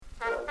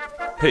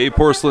Hey,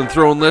 Porcelain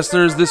Throne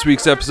listeners, this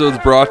week's episode is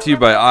brought to you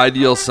by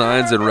Ideal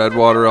Signs in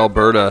Redwater,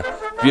 Alberta.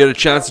 If you had a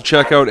chance to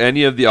check out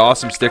any of the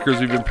awesome stickers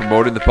we've been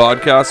promoting the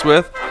podcast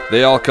with,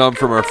 they all come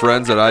from our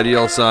friends at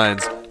Ideal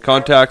Signs.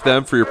 Contact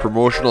them for your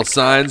promotional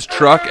signs,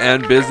 truck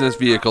and business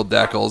vehicle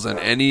decals, and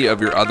any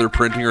of your other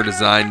printing or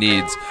design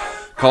needs.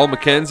 Call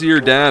Mackenzie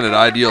or Dan at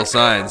Ideal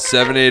Signs,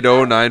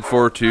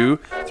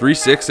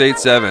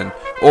 780-942-3687,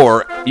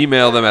 or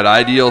email them at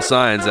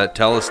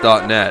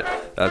idealsigns@telus.net.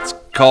 That's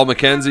call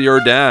Mackenzie or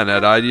Dan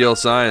at Ideal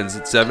Signs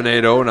at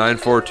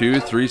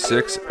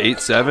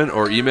 780-942-3687,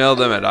 or email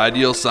them at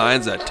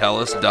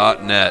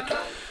idealsigns@telus.net.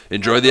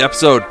 Enjoy the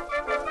episode.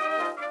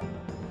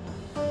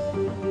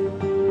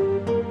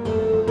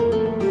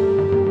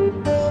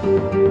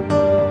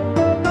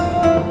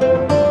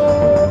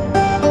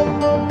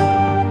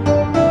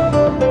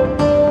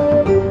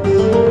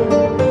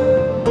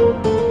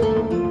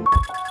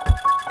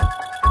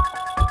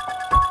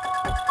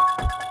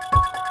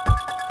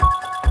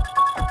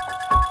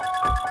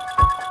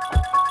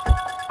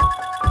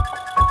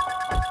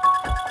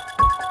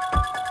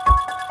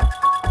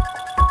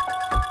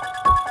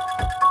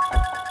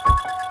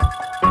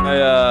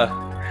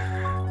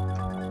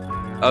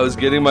 I was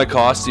getting my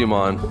costume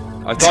on.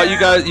 I thought you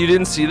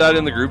didn't see that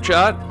in the group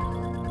chat?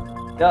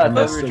 Yeah, I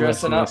thought we were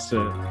dressing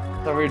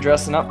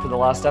up. For the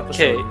last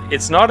episode. Okay,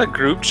 it's not a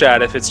group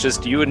chat if it's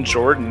just you and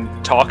Jordan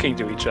talking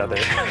to each other.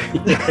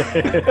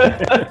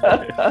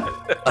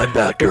 I'm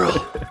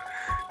Batgirl.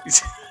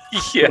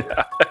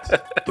 Yeah.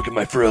 Look at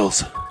my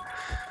frills.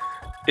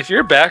 If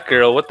you're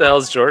Batgirl, what the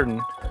hell's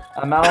Jordan?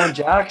 I'm Alan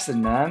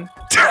Jackson, man.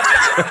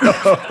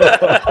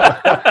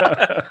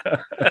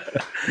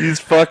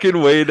 He's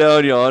fucking way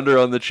down yonder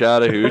on the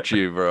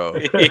Chattahoochee, bro.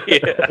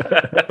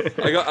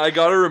 Yeah. I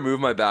gotta remove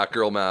my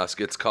Batgirl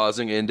mask. It's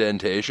causing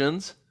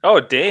indentations. Oh,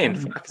 Dane.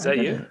 Is that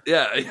you?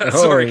 Yeah, Oh,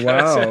 sorry,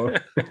 wow.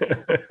 guys.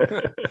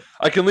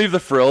 I can leave the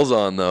frills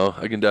on, though.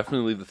 I can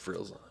definitely leave the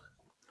frills on.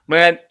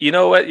 Man, you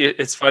know what?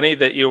 It's funny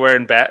that you're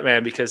wearing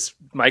Batman because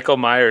Michael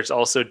Myers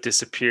also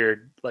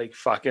disappeared like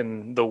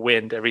fucking the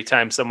wind. Every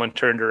time someone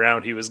turned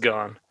around, he was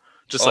gone.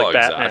 Just like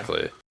Batman.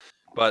 Exactly.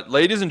 But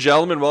ladies and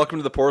gentlemen, welcome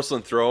to the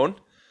Porcelain Throne.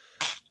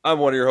 I'm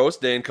one of your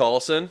hosts, Dane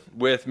Carlson.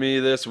 With me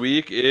this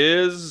week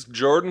is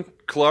Jordan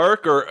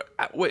Clark,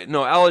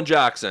 Alan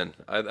Jackson.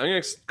 I'm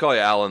going to call you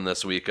Alan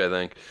this week, I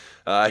think.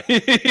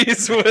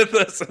 He's with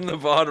us in the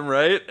bottom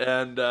right,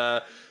 and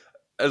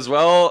as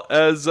well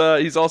as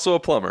he's also a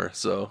plumber,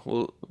 so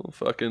we'll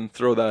fucking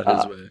throw that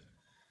his way.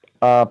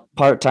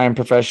 Part-time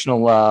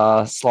professional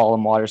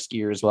slalom water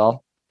skier as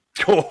well.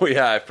 Oh,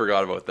 yeah, I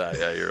forgot about that.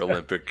 Yeah,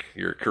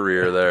 your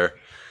career there.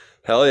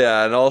 Hell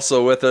yeah. And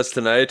also with us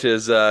tonight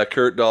is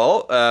Kurt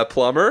Dahl,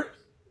 plumber.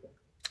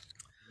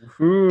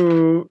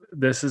 Ooh,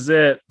 this is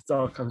it. It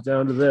all comes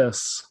down to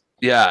this.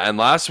 Yeah, and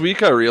last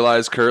week I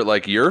realized, Kurt,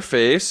 like your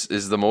face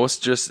is the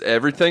most just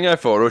everything I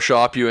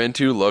Photoshop you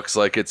into looks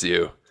like it's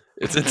you.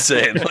 It's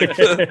insane. Like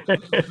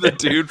the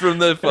dude from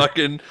the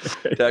fucking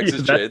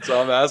Texas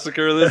Chainsaw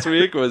Massacre this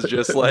week was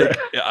just like,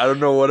 I don't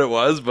know what it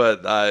was,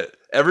 but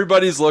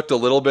everybody's looked a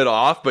little bit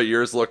off, but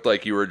yours looked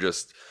like you were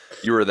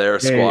there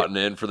squatting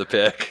in for the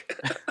pick.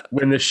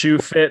 When the shoe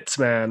fits,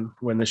 man.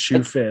 When the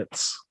shoe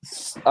fits.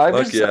 I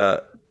was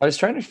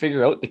trying to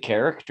figure out the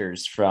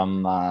characters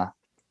from that.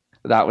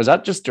 Was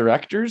that just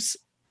directors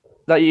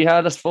that you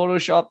had us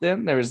photoshopped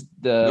in? There was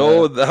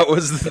that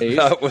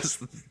was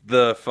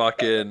the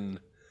fucking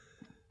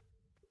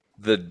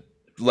the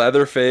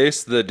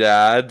Leatherface, the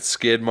dad,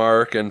 Skid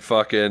Mark, and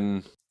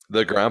fucking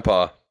the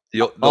grandpa.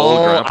 The old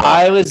grandpa.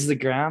 I was the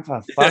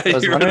grandpa. Fuck, I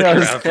was wondering. You're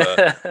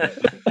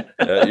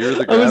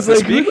the grandpa.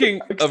 Like,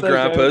 Speaking of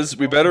grandpas,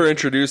 we better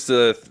introduce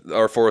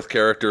our fourth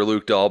character,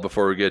 Luke Dahl,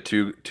 before we get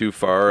too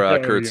far.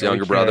 Kurt's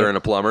younger brother and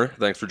a plumber.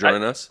 Thanks for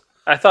joining us.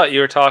 I thought you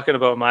were talking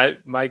about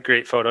my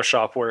great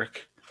Photoshop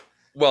work.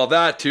 Well,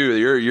 that too.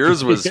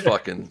 Yours was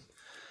fucking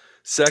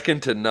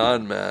second to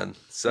none, man.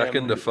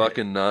 Second to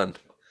fucking none.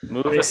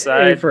 Move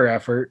aside for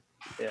effort.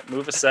 Yeah,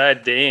 move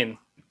aside, Dane.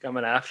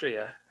 Coming after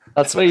you.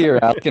 That's why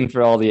you're asking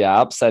for all the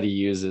apps that he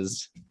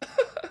uses.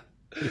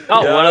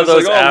 Not one of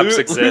those apps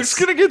exists. Luke's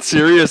gonna get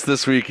serious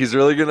this week. He's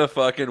really gonna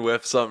fucking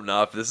whip something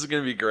up. This is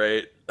gonna be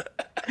great.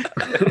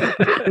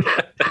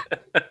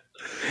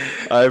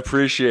 I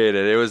appreciate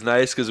it. It was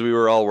nice because we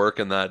were all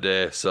working that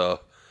day, so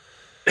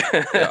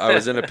I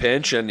was in a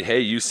pinch, and hey,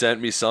 you sent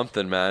me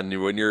something,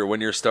 man. When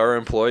your star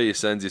employee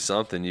sends you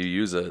something, you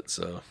use it.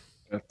 So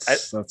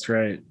that's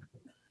right.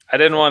 I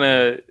didn't want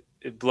to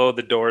blow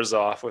the doors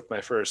off with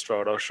my first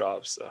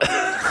Photoshop. So.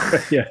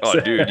 Yes. Oh,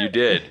 dude, you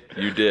did.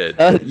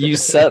 You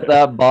set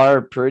that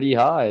bar pretty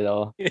high,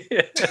 though.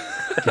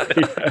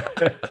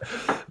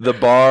 The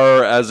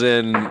bar, as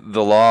in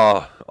the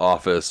law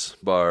office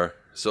bar.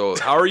 So,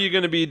 how are you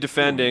going to be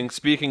defending?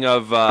 Speaking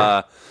of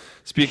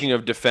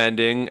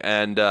defending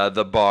and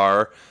the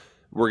bar,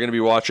 we're going to be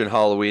watching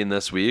Halloween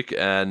this week,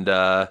 and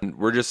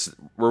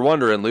we're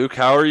wondering, Luke,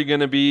 how are you going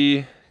to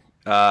be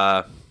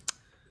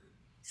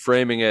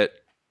framing it?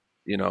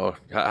 You know,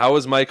 how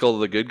was Michael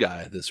the good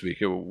guy this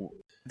week?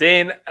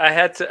 Dane, I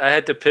had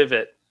to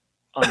pivot.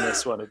 on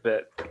this one a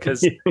bit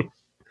because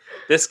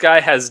this guy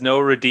has no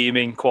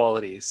redeeming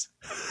qualities.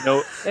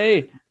 No,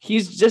 Hey,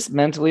 he's just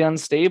mentally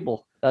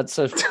unstable. That's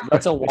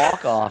a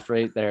walk off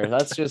right there.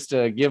 That's just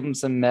to give him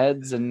some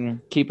meds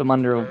and keep him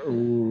under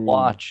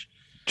watch.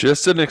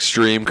 Just an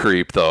extreme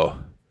creep, though.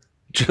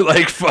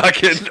 Like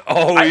fucking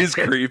always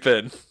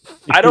creeping.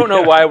 I don't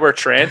know why we're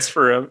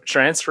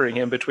transferring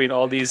him between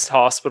all these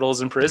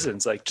hospitals and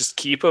prisons. Like, just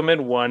keep him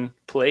in one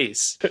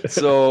place.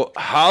 So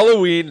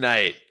Halloween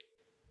night,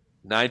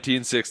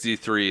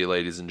 1963,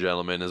 ladies and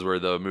gentlemen, is where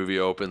the movie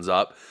opens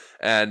up,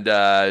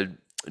 and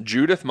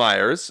Judith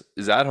Myers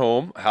is at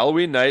home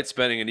Halloween night,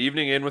 spending an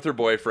evening in with her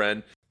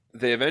boyfriend.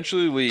 They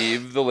eventually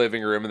leave the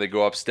living room and they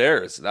go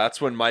upstairs.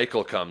 That's when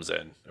Michael comes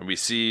in, and we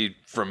see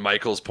from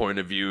Michael's point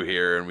of view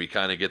here, and we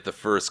kind of get the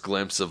first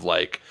glimpse of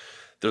like,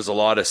 there's a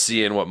lot of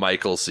seeing what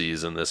Michael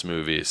sees in this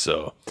movie.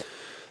 So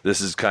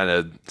this is kind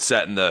of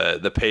setting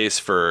the pace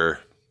for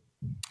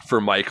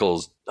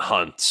Michael's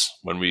hunts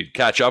when we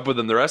catch up with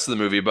him the rest of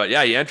the movie. But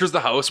yeah, he enters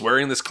the house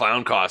wearing this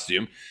clown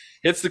costume,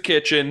 hits the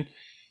kitchen.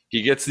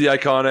 He gets the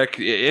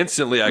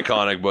instantly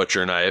iconic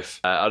butcher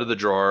knife out of the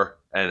drawer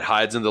and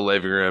hides in the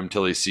living room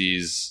till he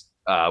sees,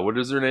 what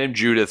is her name?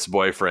 Judith's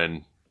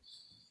boyfriend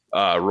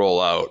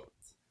roll out.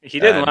 He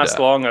didn't last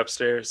long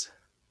upstairs.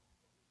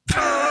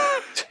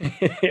 I'm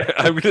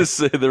going to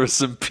say there was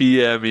some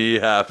PME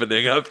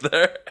happening up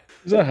there.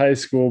 He's a high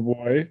school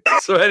boy.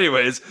 So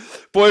anyways,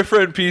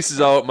 boyfriend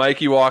pieces out.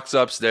 Mikey walks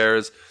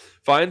upstairs,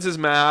 finds his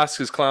mask,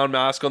 his clown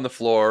mask on the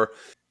floor.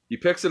 He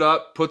picks it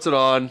up, puts it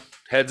on,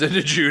 heads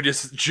into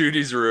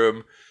Judy's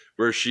room,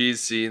 where she's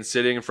seen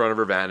sitting in front of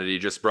her vanity,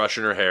 just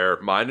brushing her hair,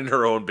 minding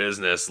her own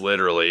business,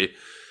 literally.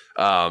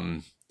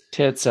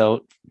 Tits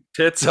out,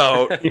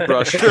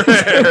 brushing her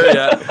hair.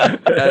 Yeah,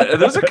 and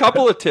there's a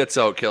couple of tits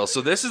out kills. So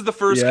this is the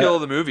first kill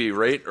of the movie,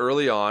 right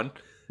early on.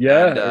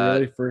 Yeah, and,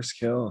 really first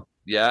kill.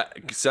 Yeah,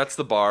 sets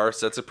a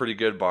pretty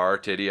good bar,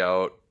 titty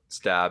out,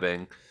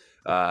 stabbing.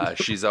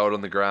 She's out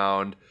on the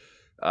ground.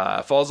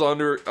 Falls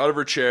out of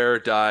her chair,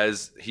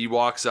 dies. He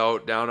walks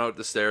down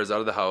the stairs,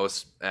 out of the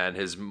house, and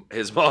his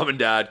mom and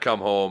dad come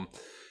home,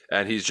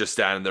 and he's just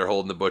standing there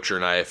holding the butcher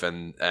knife,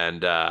 and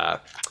kind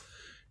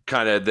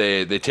of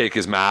they take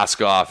his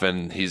mask off,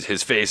 and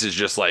his face is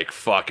just like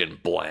fucking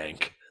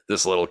blank.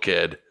 This little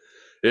kid,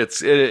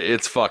 it's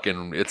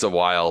a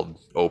wild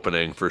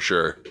opening for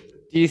sure.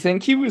 Do you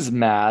think he was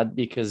mad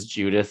because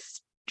Judith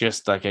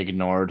just like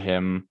ignored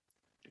him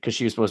because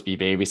she was supposed to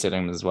be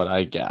babysitting, is what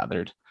I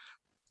gathered.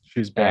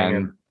 She's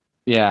banging.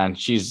 And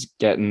she's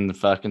getting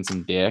fucking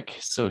some dick.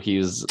 So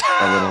he's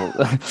a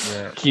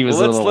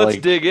little. Let's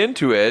dig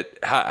into it.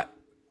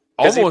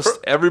 Almost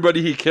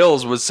everybody he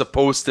kills was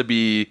supposed to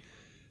be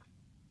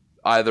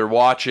either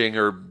watching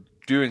or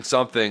doing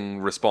something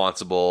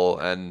responsible,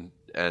 and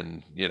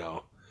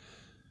weren't.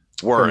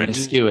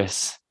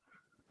 Promiscuous.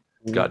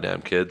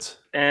 Goddamn kids.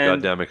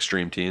 And goddamn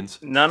extreme teens.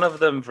 None of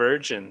them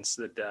virgins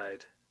that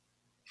died.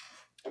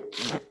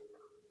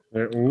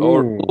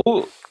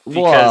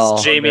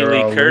 Because Jamie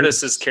Lee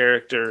Curtis's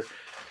character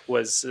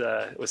was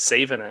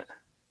saving it.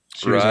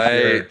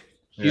 Right.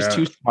 She's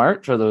too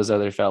smart for those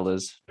other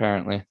fellas,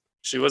 apparently.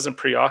 She wasn't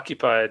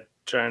preoccupied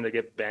trying to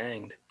get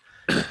banged.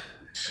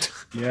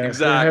 Yeah,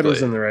 exactly. Her head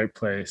was in the right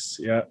place.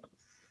 Yeah.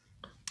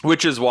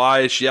 Which is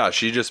why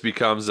she just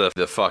becomes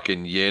the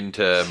fucking yin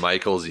to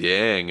Michael's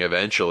yang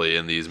eventually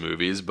in these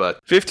movies. But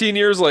 15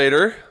 years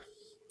later,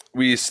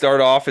 we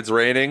start off, it's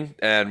raining,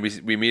 and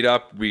we meet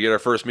up. We get our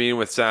first meeting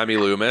with Sammy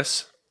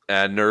Loomis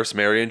and Nurse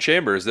Marion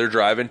Chambers. They're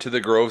driving to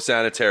the Grove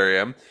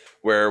Sanitarium,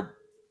 where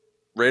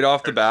right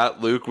off the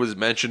bat, Luke was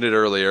mentioned it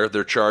earlier,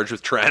 they're charged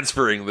with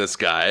transferring this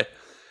guy.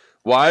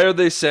 Why are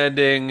they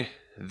sending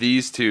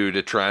these two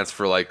to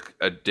transfer like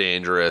a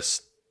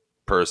dangerous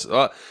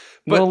person?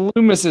 Well,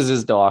 Loomis is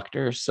his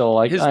doctor, so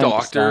like his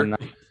doctor.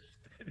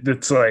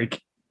 It's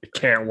like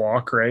can't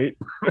walk, right?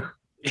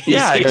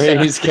 Yeah,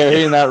 he's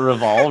carrying that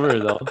revolver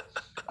though.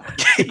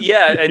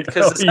 Yeah, and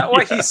because is that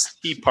why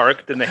he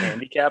parked in the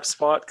handicap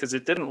spot? Because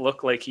it didn't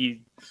look like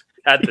he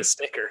had the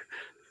sticker.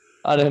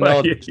 I don't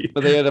know,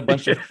 but they had a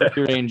bunch of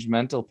free-range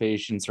mental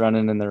patients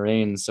running in the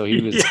rain, so he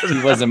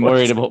wasn't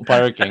worried about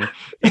parking.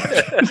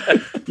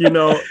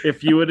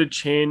 If you would have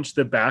changed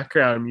the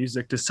background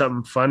music to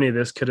something funny,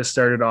 this could have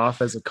started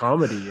off as a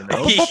comedy. The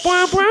old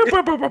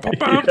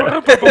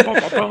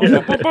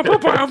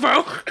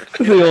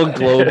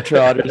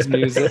Globetrotters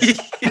music.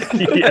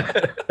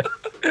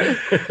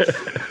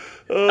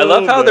 I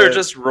love how they're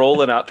just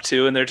rolling up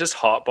too, and they're just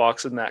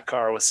hotboxing that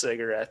car with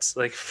cigarettes.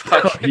 Like,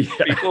 fuck,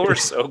 people were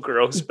so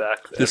gross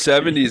back then. The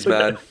 70s,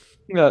 man.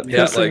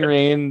 Pissing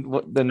rain.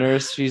 The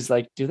nurse, she's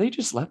like, "Do they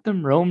just let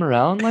them roam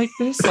around like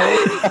this?" They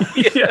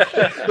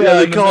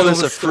call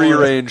this a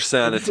free-range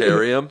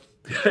sanitarium.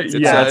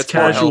 It's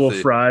casual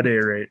Friday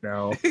right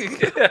now.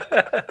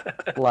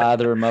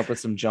 Lather them up with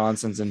some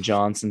Johnsons and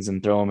Johnsons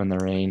and throw them in the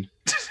rain.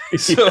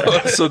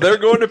 So they're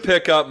going to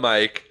pick up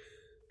Mike.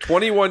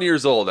 21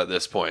 years old at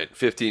this point,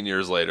 15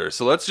 years later.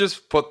 So let's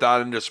just put that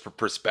into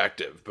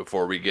perspective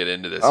before we get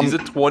into this. He's a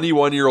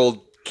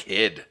 21-year-old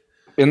kid.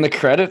 In the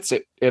credits,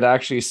 it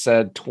actually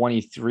said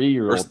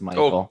 23-year-old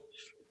Michael.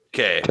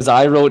 Okay. Because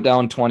I wrote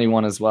down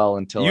 21 as well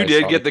until You I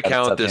did saw get the credits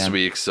count at the this end.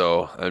 week,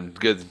 so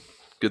good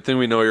thing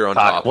we know you're on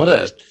Fuck, top of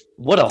it.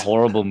 What a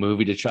horrible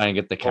movie to try and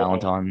get the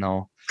count on,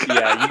 though.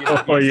 Yeah,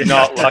 you yeah.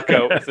 not luck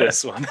out with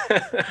this one.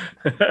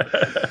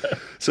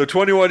 So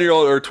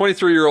 21-year-old or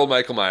 23-year-old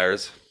Michael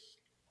Myers,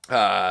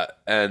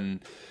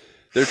 and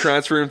they're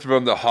transferring him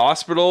from the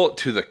hospital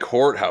to the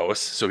courthouse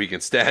so he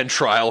can stand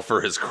trial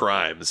for his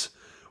crimes.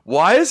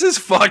 Why is his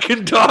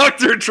fucking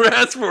doctor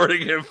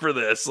transporting him for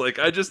this? Like,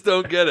 I just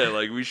don't get it.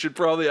 Like, we should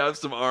probably have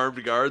some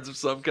armed guards of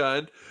some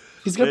kind.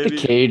 He's got the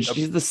cage.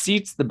 He's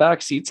the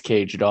back seats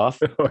caged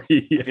off. In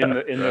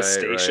the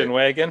station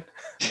wagon,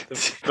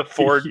 the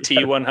Ford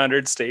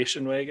T100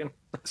 station wagon.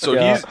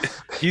 So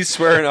he's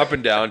swearing up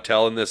and down,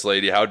 telling this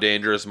lady how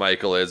dangerous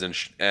Michael is,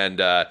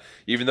 and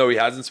even though he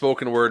hasn't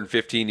spoken a word in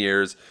 15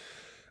 years,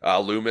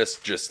 Loomis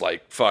just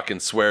like fucking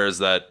swears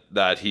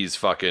that he's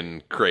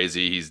fucking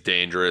crazy, he's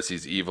dangerous,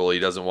 he's evil, he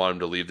doesn't want him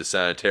to leave the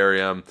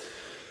sanitarium.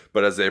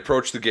 But as they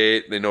approach the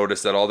gate, they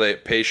notice that all the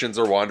patients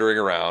are wandering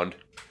around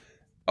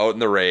out in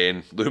the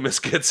rain. Loomis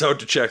gets out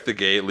to check the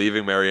gate,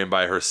 leaving Marion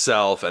by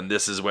herself, and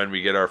this is when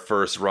we get our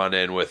first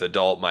run-in with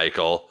adult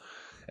Michael.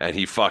 And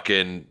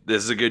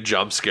this is a good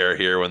jump scare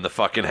here when the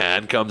fucking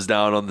hand comes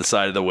down on the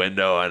side of the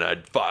window, and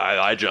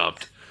I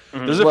jumped.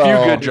 There's a few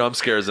good jump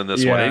scares in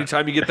this one.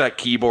 Anytime you get that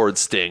keyboard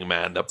sting,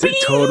 man.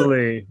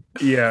 Totally.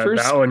 Yeah,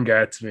 that one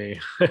gets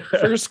me.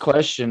 First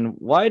question,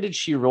 why did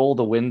she roll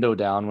the window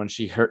down when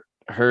she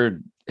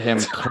heard him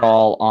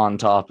crawl on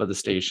top of the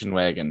station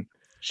wagon?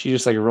 She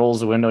just like rolls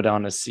the window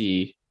down to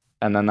see,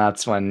 and then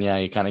that's when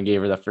he kind of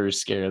gave her the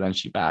first scare. Then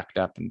she backed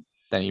up, and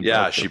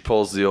then she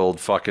pulls the old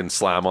fucking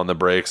slam on the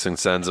brakes and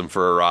sends him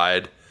for a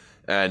ride.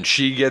 And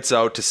she gets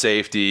out to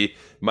safety.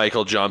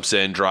 Michael jumps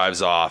in,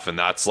 drives off, and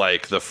that's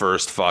like the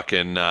first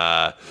fucking.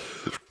 I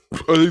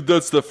think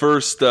that's the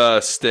first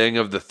sting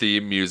of the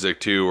theme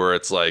music too, where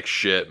it's like,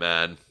 shit,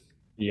 man.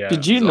 Yeah.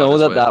 Did you know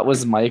that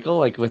was Michael?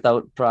 Like,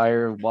 without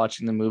prior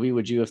watching the movie,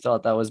 would you have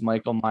thought that was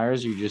Michael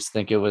Myers? Or you just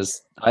think it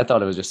was? I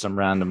thought it was just some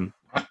random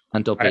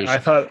mental patient. I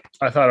thought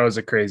I was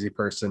a crazy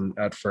person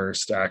at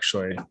first,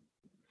 actually.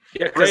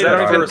 Yeah, because I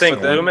don't even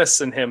think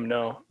Loomis and him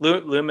know.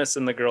 Loomis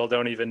and the girl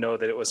don't even know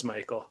that it was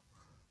Michael.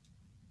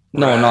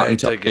 No, not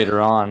until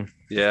later on.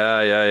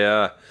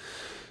 Yeah.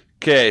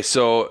 Okay,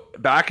 so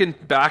back in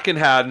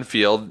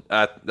Haddonfield,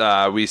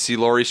 we see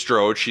Laurie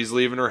Strode. She's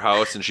leaving her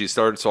house and she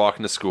starts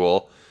walking to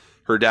school.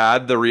 Her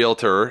dad, the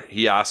realtor,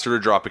 he asked her to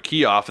drop a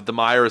key off at the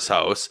Myers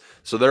house.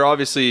 So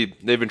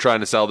they've been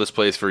trying to sell this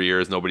place for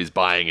years. Nobody's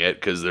buying it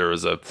because there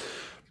was a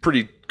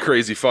pretty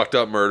crazy fucked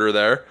up murder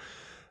there.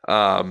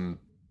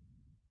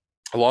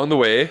 Along the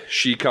way,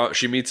 she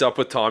meets up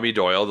with Tommy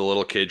Doyle, the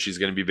little kid she's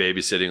going to be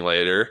babysitting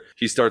later.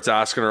 He starts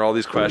asking her all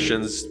these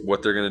questions,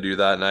 what they're going to do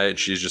that night. And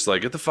she's just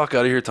like, get the fuck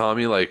out of here,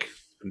 Tommy. Like,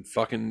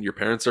 fucking your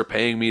parents are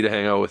paying me to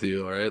hang out with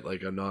you, all right?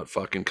 Like, I'm not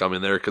fucking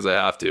coming there because I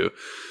have to.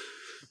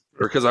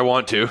 Or because I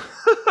want to.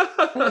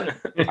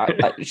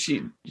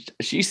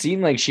 She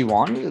seemed like she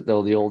wanted it,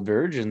 though, the old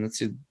virgin. That's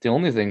the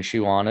only thing she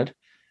wanted.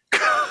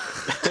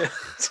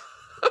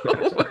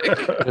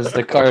 Was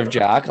the carve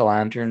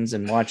jack-o'-lanterns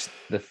and watch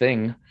The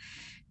Thing.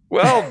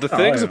 Well, The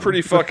Thing's a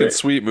pretty fucking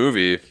sweet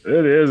movie.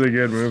 It is a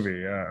good movie,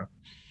 yeah.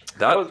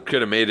 That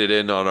could have made it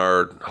in on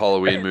our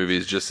Halloween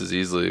movies just as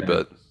easily,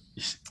 but...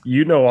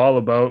 You know all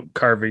about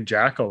carving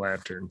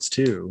jack-o'-lanterns,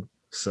 too,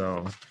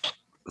 so...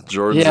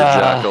 Jordan's a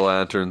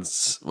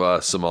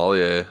jack-o'-lanterns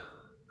sommelier.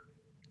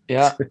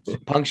 Yeah,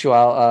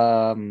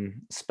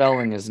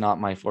 spelling is not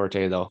my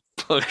forte, though.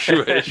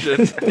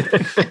 Punctuation.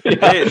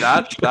 Hey,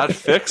 that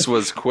fix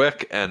was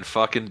quick and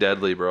fucking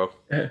deadly, bro.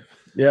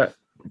 Yeah.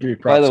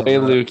 By the way,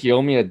 Luke, you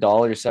owe me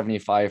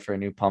 $1.75 for a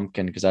new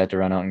pumpkin because I had to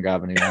run out and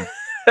grab a new one.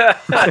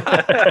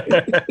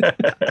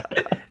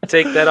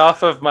 Take that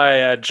off of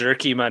my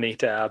jerky money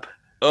tab.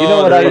 You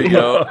know what?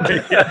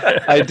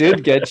 I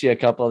did get you a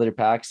couple other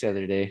packs the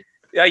other day.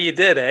 Yeah, you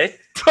did, eh?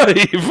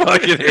 You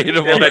fucking ate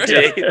them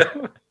already.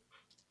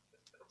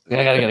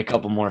 I gotta get a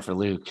couple more for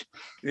Luke.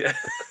 Yeah.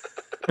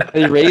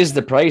 They raised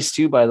the price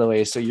too, by the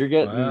way. So you're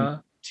getting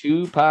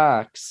 2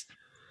 packs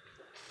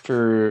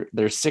for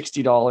they're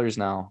 $60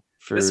 now.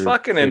 For this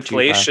fucking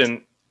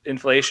inflation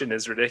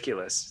is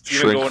ridiculous.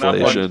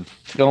 Shrinkflation.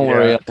 Don't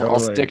worry, I'll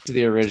stick to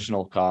the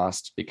original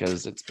cost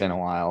because it's been a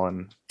while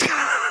and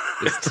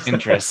it's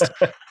interest.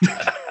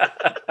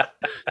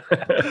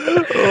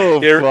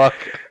 Fuck.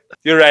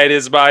 You're right,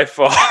 it's my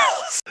fault.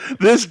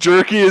 This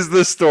jerky is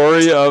the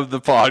story of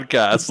the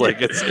podcast. Like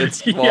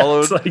it's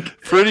followed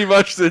pretty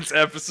much since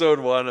episode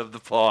 1 of the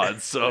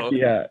pod. So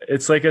yeah,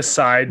 it's like a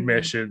side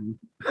mission.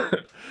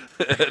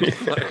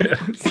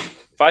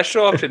 If I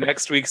show up to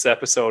next week's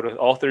episode with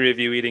all 3 of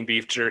you eating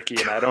beef jerky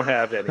and I don't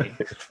have any.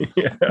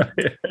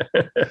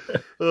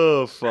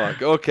 Oh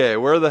fuck. Okay,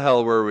 where the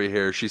hell were we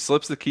here? She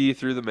slips the key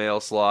through the mail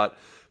slot,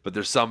 but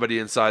there's somebody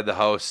inside the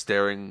house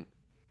staring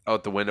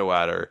out the window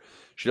at her.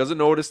 She doesn't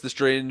notice the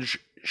strange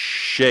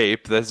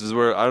shape. This is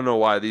where I don't know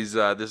why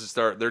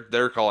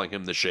they're calling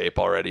him the Shape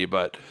already,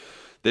 but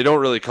They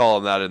don't really call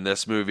him that in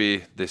this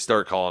movie. They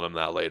start calling him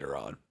that later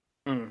on.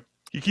 Mm.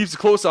 He keeps a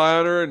close eye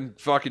on her, and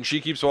fucking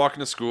she keeps walking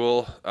to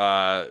school.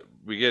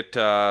 We get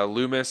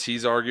Loomis.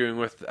 He's arguing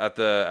with at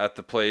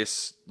the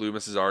place.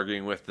 Loomis is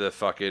arguing with the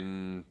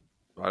fucking,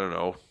 I don't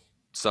know,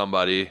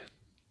 somebody,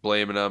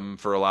 blaming him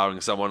for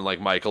allowing someone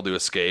like Michael to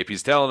escape.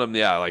 He's telling him,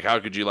 yeah, like, how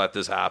could you let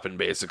this happen?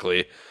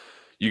 Basically,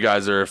 you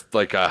guys are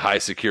like a high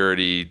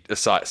security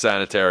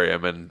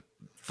sanitarium and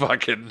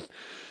fucking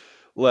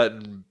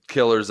letting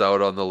killers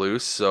out on the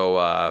loose.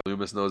 So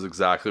Loomis knows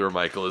exactly where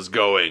Michael is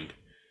going.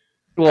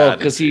 Well,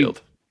 because he,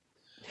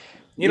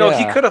 you know,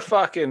 he Yeah. could have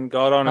fucking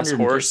got on his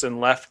 150. horse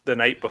and left the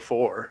night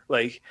before.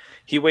 Like,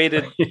 he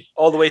waited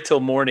all the way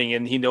till morning,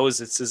 and he knows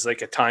this is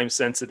like a time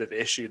sensitive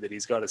issue that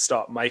he's got to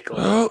stop Michael.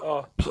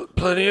 Oh,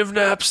 plenty of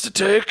naps to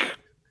take.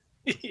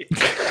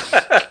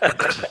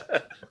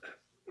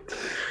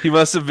 He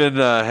must have been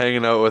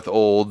hanging out with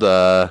old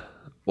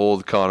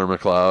Connor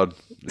McLeod,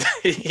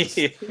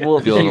 well,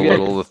 feeling a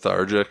little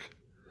lethargic.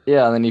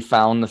 yeah. And then he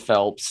found the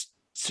Phelps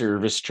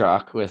service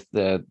truck with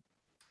the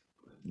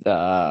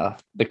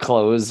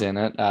clothes in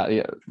it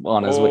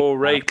on his way. Oh,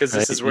 right, because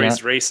this right? is where Yeah.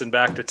 he's racing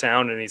back to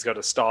town, and he's got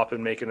to stop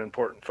and make an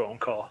important phone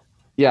call.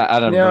 Yeah,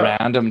 at a Yeah.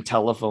 random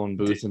telephone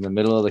booth in the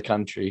middle of the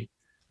country.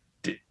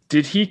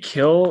 Did he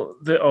kill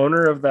the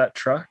owner of that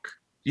truck?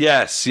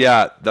 Yes,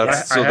 yeah.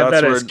 That's I so. had That's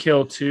that where. as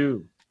kill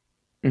too.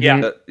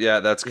 Yeah.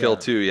 That's kill Yeah.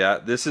 too. Yeah,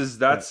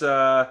 that's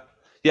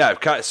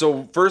yeah.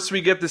 So first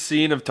we get the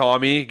scene of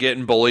Tommy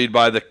getting bullied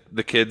by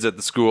the kids at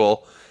the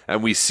school,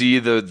 and we see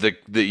the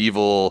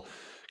evil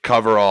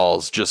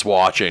coveralls just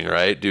watching,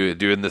 right?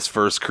 Doing this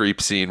first creep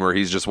scene where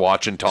he's just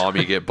watching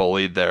Tommy get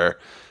bullied there,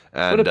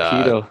 and What a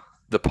pedo.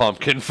 the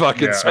pumpkin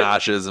fucking Yeah.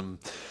 smashes him.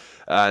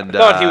 And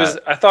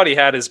I thought he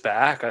had his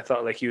back. I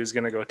thought like he was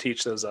gonna go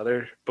teach those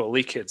other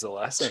bully kids a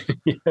lesson.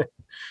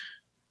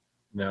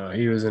 No,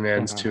 he was an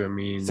ends to a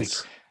means.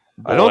 It's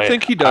I don't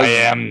think he does. I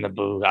am the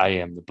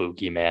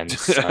boogeyman.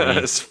 son.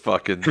 It's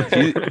fucking.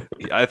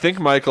 I think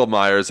Michael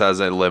Myers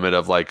has a limit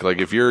of like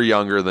if you're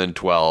younger than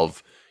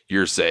 12,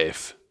 you're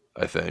safe.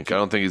 I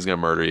don't think he's gonna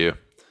murder you.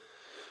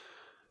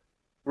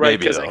 Right,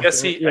 Maybe, because though.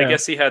 I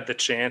guess he had the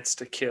chance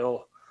to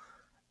kill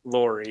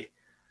Lori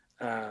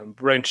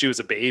when she was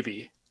a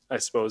baby, I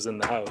suppose, in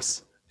the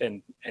house,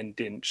 and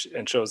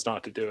chose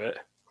not to do it.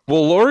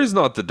 Well, Lori's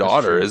not the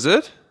daughter, true. is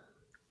it?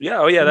 Yeah,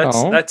 oh yeah,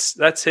 No.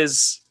 that's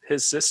his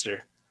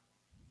sister.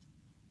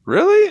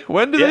 Really?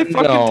 When did Yeah, they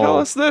fucking no. tell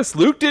us this?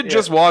 Luke did Yeah.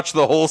 just watch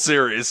the whole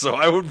series, so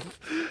I would.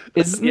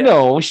 Yeah.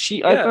 No,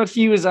 she. I Yeah. thought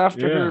he was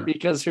after Yeah. her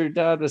because her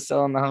dad was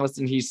selling the house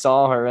and he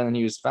saw her and then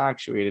he was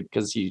infatuated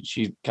because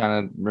she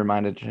kind of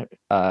reminded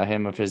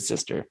him of his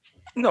sister.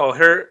 No,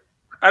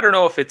 I don't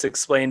know if it's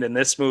explained in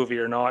this movie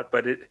or not,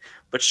 but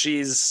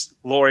she's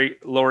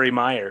Lori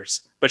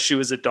Myers, but she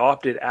was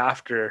adopted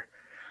after.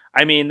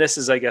 I mean, this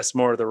is, I guess,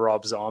 more of the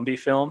Rob Zombie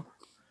film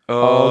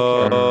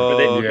Oh,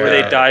 where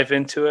they dive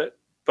into it.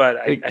 But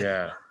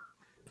Yeah.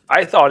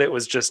 I thought it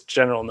was just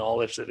general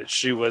knowledge that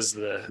she was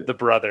the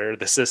brother,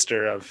 the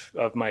sister of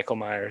Michael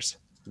Myers.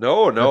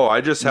 No, I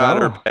just had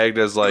her No. pegged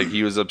as like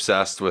he was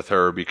obsessed with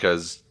her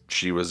because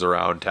she was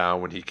around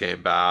town when he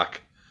came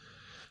back.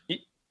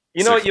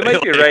 You know, you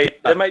might be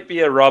right. That might be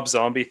a Rob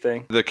Zombie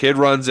thing. The kid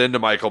runs into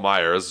Michael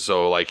Myers,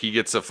 so like he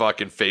gets a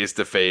fucking face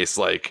to face,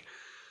 like,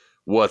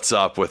 what's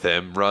up with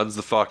him? Runs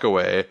the fuck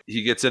away.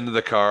 He gets into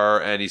the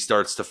car and he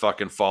starts to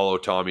fucking follow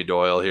Tommy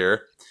Doyle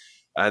here.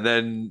 And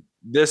then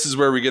this is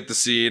where we get the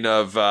scene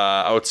of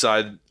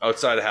outside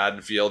of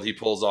Haddonfield. He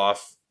pulls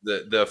off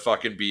the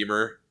fucking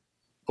Beamer,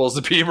 pulls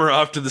the Beamer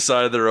off to the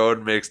side of the road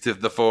and makes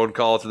the phone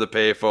call to the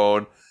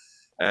payphone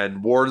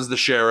and warns the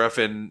sheriff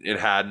in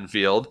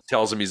Haddonfield,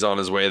 tells him he's on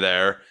his way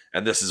there.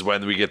 And this is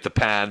when we get the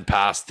pan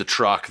past the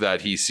truck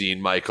that he's seen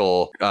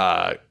Michael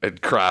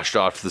had crashed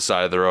off to the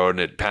side of the road, and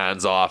it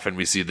pans off and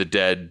we see the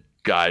dead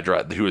guy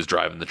who was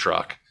driving the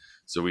truck.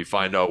 So we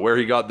find out where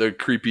he got the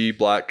creepy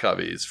black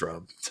cubbies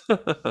from.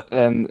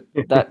 And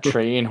that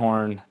train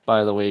horn,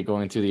 by the way,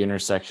 going through the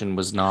intersection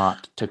was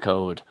not to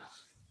code.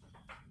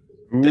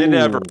 They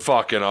never Ooh.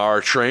 fucking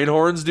are. Train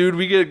horns, dude.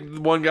 We get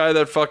one guy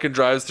that fucking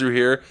drives through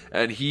here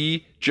and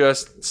he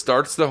just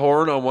starts the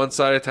horn on one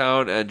side of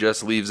town and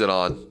just leaves it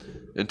on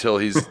until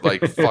he's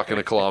like fucking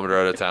a kilometer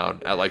out of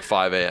town at like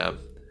 5 a.m.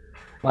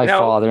 My Now-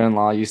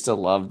 father-in-law used to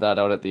love that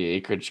out at the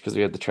acreage because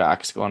we had the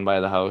tracks going by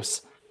the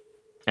house,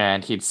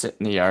 and he'd sit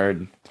in the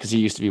yard because he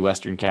used to be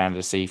Western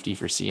Canada safety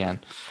for CN.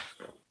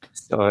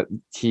 So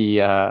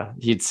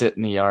he'd sit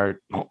in the yard.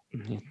 Oh,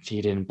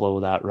 he didn't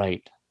blow that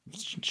right.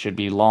 Should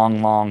be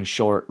long,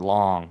 short,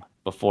 long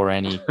before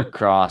any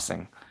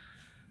crossing.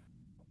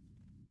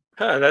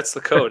 Huh, that's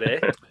the code, eh?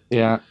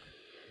 Yeah.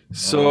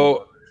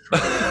 So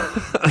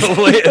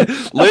later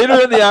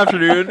in the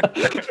afternoon,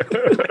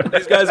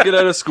 these guys get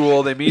out of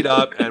school. They meet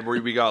up, and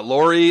we got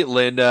Lori,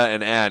 Linda,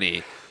 and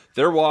Annie.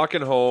 They're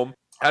walking home.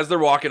 As they're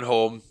walking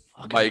home,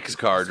 Mike's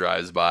car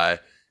drives by,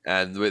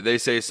 and they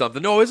say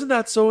something. No, isn't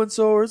that so and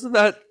so, or isn't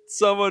that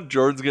someone?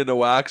 Jordan's getting a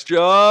wax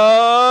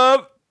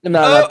job. Man,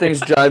 that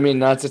thing's driving me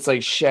nuts. It's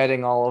like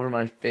shedding all over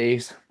my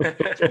face.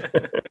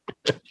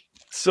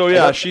 So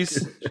yeah, she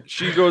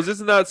goes,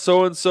 "Isn't that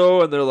so and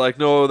so?" And they're like,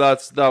 "No,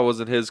 that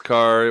wasn't his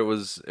car. It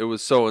was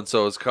so and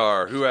so's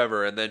car,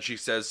 whoever." And then she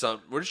says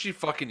something. What is she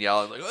fucking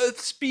yelling? Like, "Oh,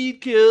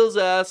 speed kills,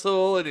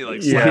 asshole!" And he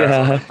like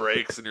slams on the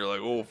brakes, and you're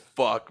like, "Oh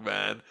fuck,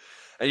 man!"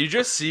 And you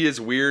just see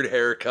his weird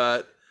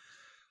haircut,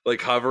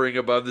 like hovering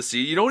above the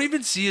seat. You don't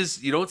even see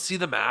you don't see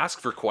the mask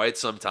for quite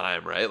some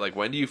time, right? Like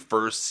when do you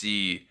first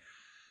see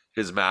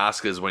his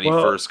mask? Is when he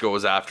first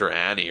goes after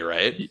Annie,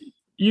 right?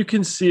 You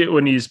can see it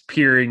when he's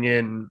peering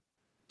in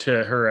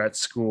to her at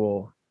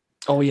school.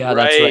 Oh yeah,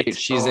 that's right.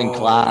 She's in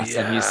class,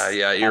 and he's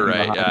you're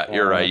right. Yeah,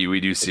 you're right. We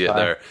do see it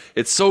there.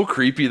 It's so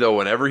creepy though.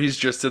 Whenever he's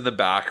just in the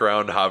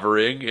background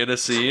hovering in a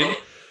scene,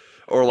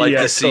 or like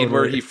the scene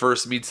where he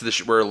first meets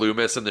where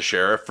Loomis and the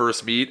sheriff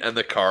first meet, and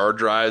the car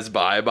drives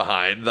by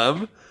behind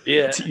them.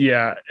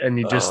 Yeah, and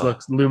he just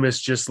Loomis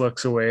just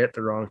looks away at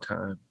the wrong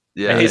time.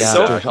 Yeah,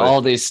 exactly.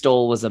 All they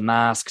stole was a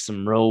mask,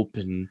 some rope,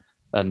 and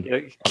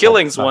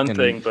killing's one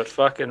thing, but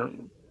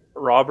fucking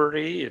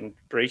robbery and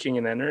breaking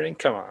and entering,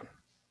 come on.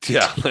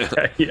 Yeah.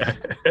 Yeah.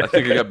 I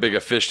think I got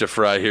bigger fish to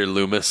fry here,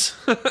 Loomis.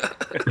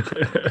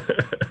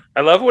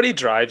 I love what he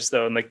drives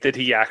though, and like, did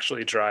he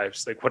actually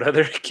drives? Like, what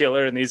other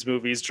killer in these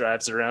movies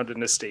drives around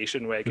in a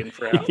station wagon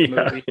for half the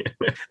movie?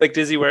 Like,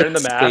 is he wearing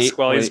the mask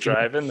while he's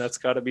driving? That's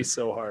got to be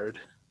so hard.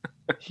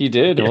 He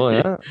did,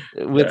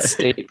 with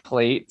state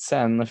plates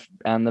and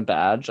the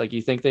badge. Like,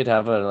 you think they'd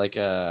have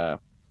a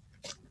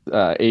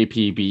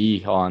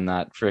APB on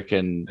that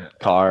freaking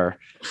car?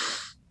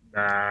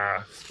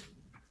 Nah,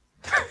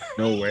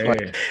 no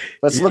way.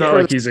 Let's look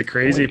like he's a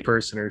crazy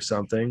person or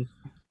something.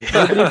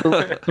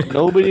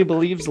 Nobody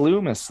believes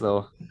Loomis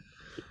though.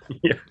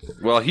 Yeah.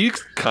 Well,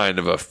 he's kind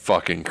of a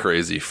fucking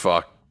crazy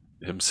fuck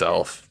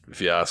himself,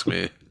 if you ask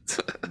me.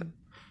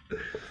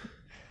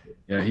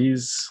 Yeah,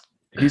 he's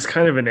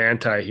kind of an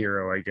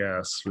anti-hero, I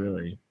guess,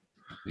 really.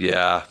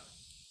 Yeah.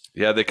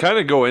 Yeah, they kind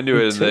of go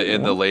into it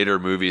in the later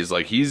movies.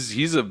 Like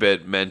he's a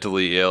bit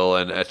mentally ill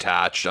and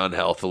attached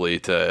unhealthily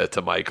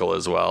to Michael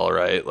as well,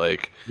 right?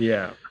 Like,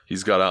 yeah,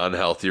 he's got an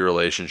unhealthy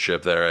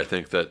relationship there. I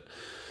think that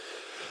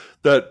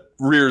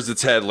rears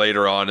its head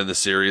later on in the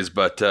series,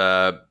 but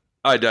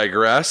I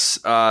digress.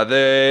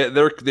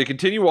 They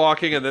continue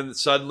walking, and then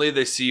suddenly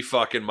they see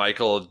fucking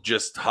Michael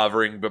just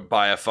hovering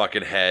by a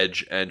fucking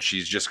hedge, and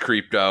she's just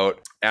creeped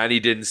out. Annie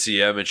didn't see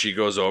him, and she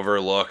goes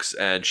over, looks,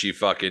 and she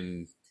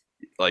fucking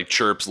like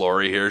chirps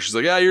Lori here. She's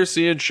like, "Yeah, you're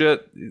seeing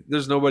shit.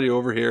 There's nobody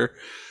over here."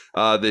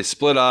 They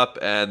split up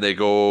and they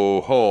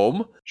go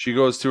home. She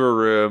goes to her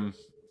room,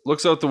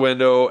 looks out the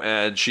window,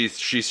 and she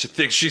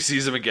thinks she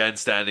sees him again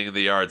standing in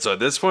the yard. So at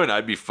this point,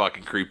 I'd be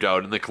fucking creeped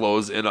out in the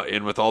clothes,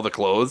 in with all the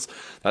clothes.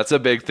 That's a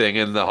big thing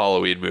in the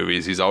Halloween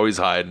movies. He's always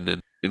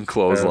hiding in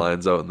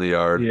clotheslines out in the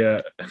yard. Yeah,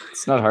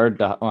 it's not hard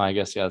to. Well, I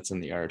guess it's in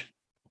the yard.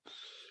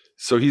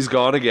 So he's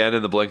gone again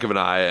in the blink of an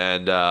eye,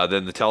 and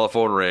then the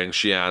telephone rings.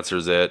 She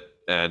answers it,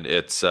 and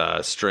it's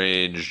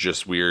strange,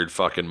 just weird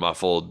fucking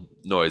muffled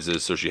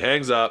noises. So she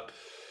hangs up,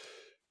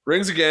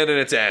 rings again, and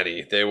it's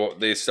Annie.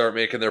 They start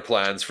making their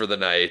plans for the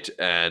night,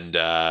 and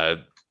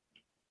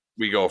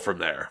we go from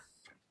there.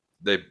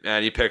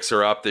 Annie picks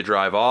her up. They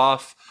drive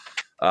off.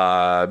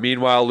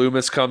 Meanwhile,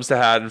 Loomis comes to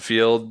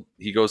Haddonfield.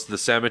 He goes to the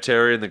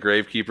cemetery, and the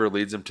gravekeeper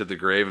leads him to the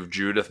grave of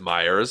Judith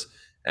Myers.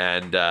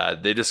 And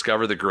they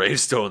discover the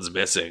gravestone's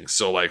missing.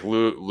 So like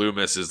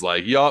Loomis is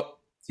like, "Yup,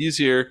 he's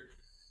here."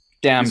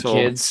 Damn,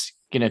 kids,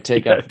 gonna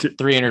take a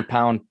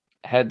 300-pound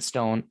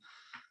headstone.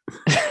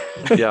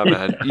 Yeah,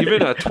 man.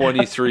 Even at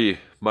 23,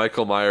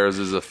 Michael Myers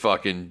is a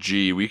fucking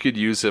G. We could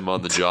use him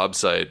on the job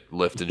site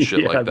lifting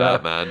shit like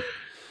that, man.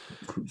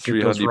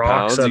 300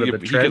 pounds.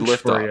 He could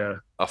lift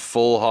a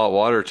full hot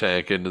water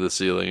tank into the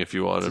ceiling if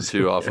you want him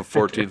to off a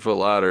 14-foot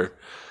ladder.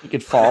 He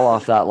could fall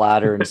off that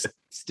ladder and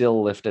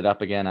still lift it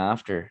up again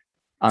after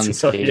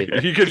unscathed.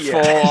 He could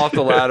fall off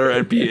the ladder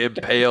and be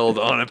impaled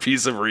on a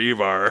piece of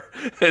rebar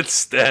and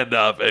stand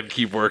up and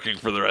keep working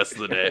for the rest of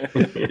the day.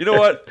 You know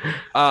what?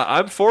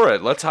 I'm for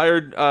it. Let's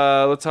hire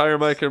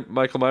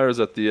Michael Myers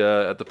at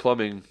the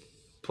plumbing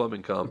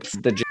comp.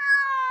 The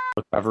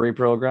recovery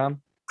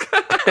program.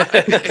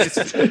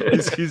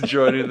 he's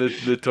joining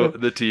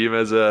the team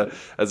as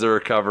a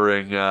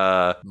recovering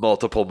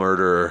multiple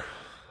murderer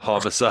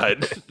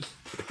homicide.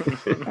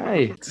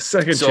 Hey, it's a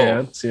second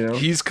chance, you know.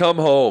 He's come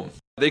home.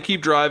 They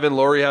keep driving.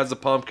 Lori has a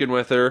pumpkin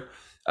with her.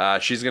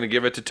 She's going to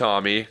give it to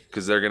Tommy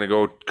because they're going to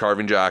go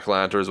carving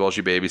jack-o'-lanterns while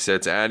she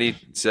babysits. Annie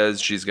says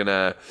she's going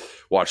to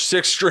watch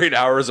 6 straight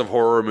hours of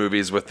horror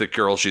movies with the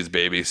girl she's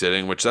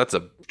babysitting, which that's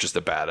just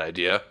a bad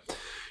idea.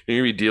 You're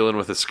going to be dealing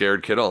with a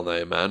scared kid all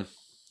night, man.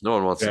 No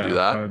one wants to do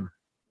that. Fun.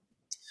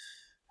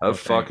 Have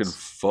fucking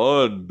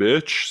fun,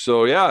 bitch.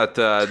 So yeah,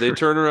 they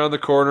turn around the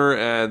corner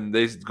and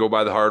they go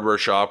by the hardware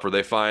shop where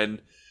they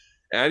find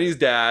Annie's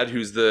dad,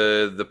 who's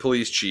the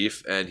police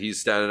chief, and he's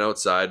standing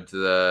outside.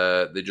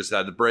 They just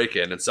had to break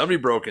in, and somebody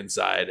broke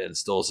inside and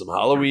stole some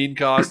Halloween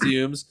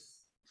costumes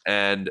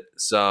and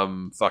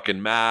some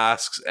fucking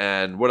masks.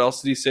 And what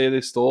else did he say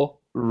they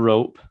stole?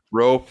 Rope.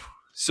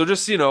 So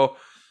just,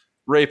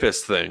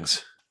 rapist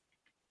things.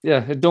 Yeah,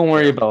 don't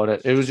worry about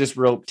it. It was just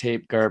rope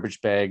tape, garbage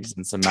bags,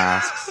 and some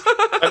masks.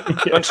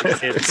 Bunch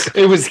of kids.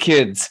 It was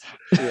kids.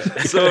 Yeah.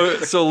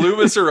 So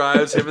Loomis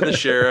arrives, him and the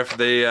sheriff,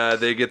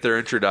 they get their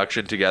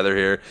introduction together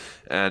here,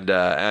 and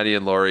Annie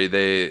and Laurie,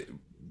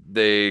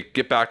 they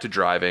get back to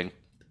driving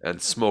and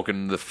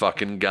smoking the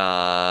fucking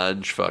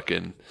ganj,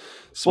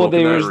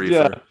 smoking that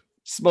reefer.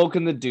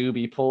 Smoking the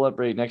doobie, pull up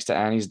right next to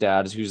Annie's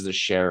dad, who's the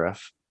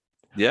sheriff.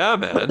 Yeah,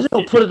 man.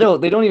 Put it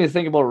out. They don't even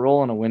think about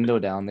rolling a window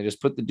down. They just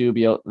put the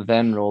doobie out,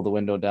 then roll the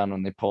window down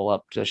when they pull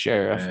up to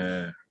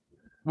sheriff.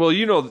 Well,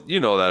 you know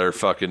that her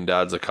fucking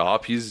dad's a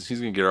cop. He's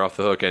gonna get her off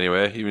the hook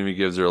anyway, even if he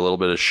gives her a little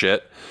bit of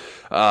shit.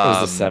 It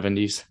was the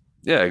 70s.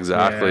 Yeah,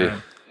 exactly.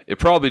 Yeah. It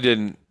probably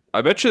didn't.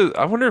 I bet you.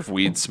 I wonder if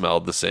weed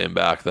smelled the same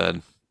back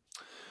then.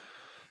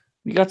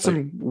 You got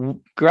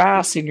some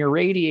grass in your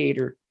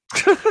radiator.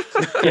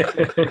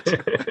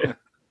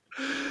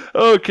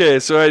 Okay,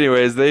 so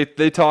anyways, they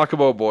talk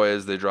about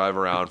boys. They drive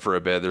around for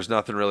a bit. There's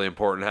nothing really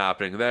important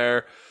happening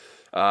there.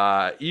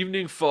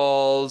 Evening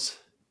falls,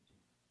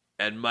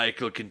 and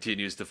Michael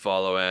continues to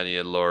follow Annie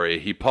and Laurie.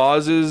 He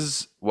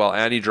pauses while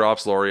Annie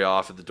drops Laurie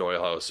off at the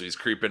Doyle house. So he's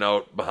creeping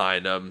out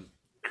behind them,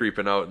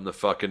 creeping out in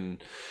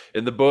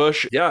the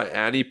bush. Yeah,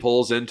 Annie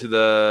pulls into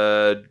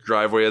the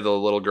driveway of the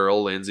little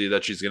girl, Lindsay,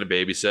 that she's going to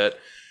babysit.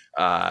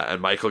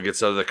 And Michael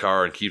gets out of the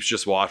car and keeps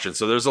just watching.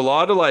 So there's a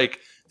lot of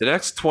the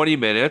next 20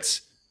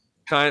 minutes,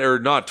 or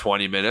not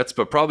 20 minutes,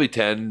 but probably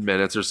 10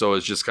 minutes or so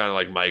is just kind of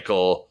like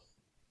Michael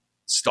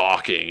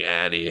stalking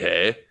Annie,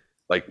 hey?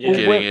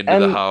 Getting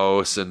into the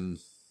house. And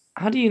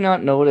how do you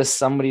not notice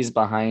somebody's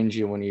behind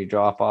you when you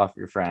drop off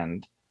your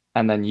friend?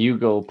 And then you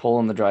go pull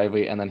in the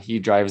driveway, and then he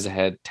drives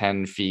ahead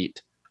 10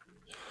 feet,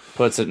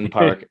 puts it in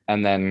park,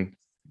 and then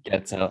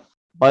gets out.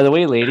 By the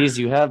way, ladies,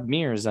 you have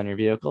mirrors on your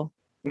vehicle.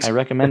 I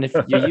recommend if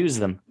you use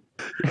them.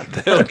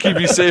 They'll keep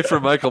you safe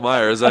from Michael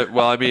Myers.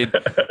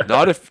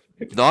 Not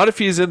if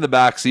he's in the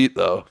back seat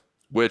though,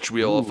 which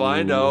we'll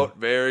find out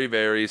very,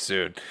 very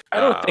soon. I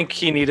don't think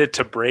he needed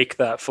to break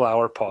that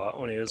flower pot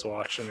when he was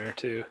watching her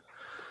too.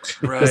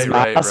 Right.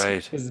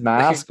 His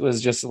mask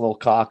was just a little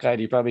cockeyed.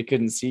 He probably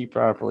couldn't see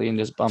properly and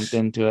just bumped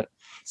into it.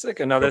 It's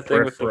like another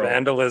thing with the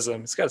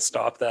vandalism. It's got to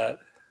stop that.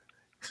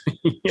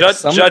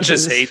 Some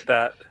Judges hate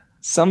that.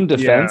 Some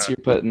defense you're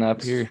putting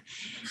up here.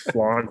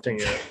 Flaunting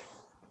it.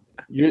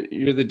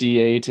 You're the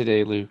DA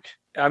today, Luke.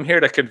 I'm here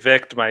to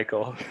convict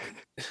Michael.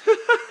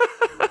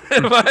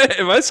 Am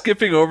I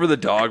skipping over the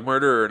dog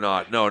murder or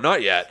not? No,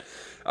 not yet.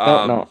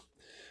 No.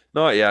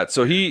 Not yet.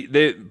 So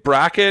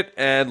Brackett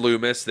and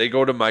Loomis, they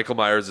go to Michael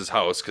Myers'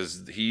 house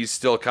because he's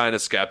still kind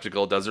of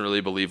skeptical, doesn't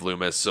really believe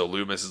Loomis. So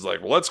Loomis is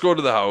like, well, let's go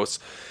to the house.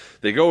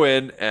 They go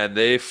in and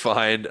they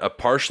find a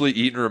partially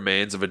eaten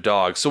remains of a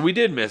dog. So we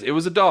did miss. It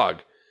was a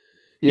dog.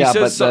 Yeah,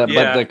 but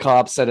the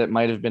cop said it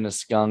might have been a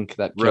skunk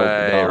that killed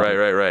the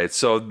dog. Right.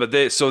 So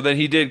then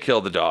he did kill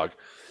the dog,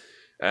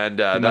 and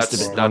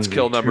that's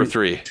kill number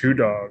 3. 2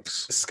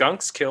 dogs.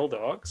 Skunks kill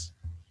dogs.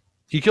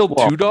 He killed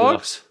 2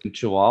 dogs. In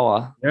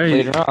Chihuahua. Yeah,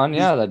 later on,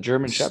 that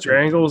German Shepherd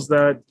strangles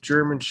that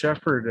German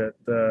Shepherd at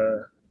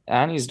the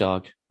Annie's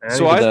dog.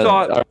 So I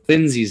thought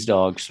Lindsay's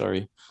dog.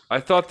 Sorry.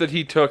 I thought that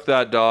he took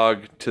that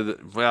dog to the.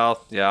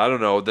 Well, yeah, I don't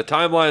know. The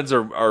timelines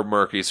are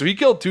murky. So he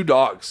killed 2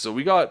 dogs. So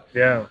we got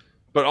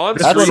But on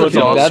that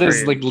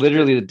is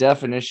literally the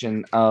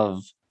definition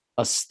of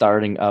a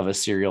starting of a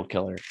serial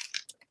killer.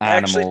 I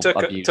actually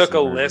took a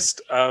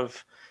list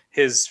of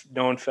his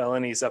known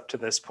felonies up to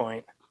this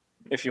point,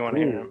 if you want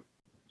to hear them.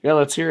 Yeah,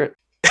 let's hear it.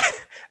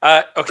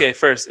 Okay,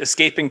 first,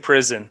 escaping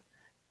prison.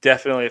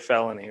 Definitely a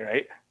felony,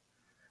 right?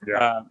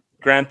 Yeah.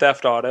 Grand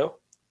theft auto,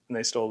 and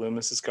they stole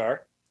Loomis's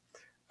car.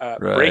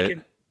 Right.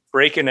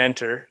 Break and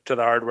enter to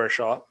the hardware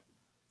shop.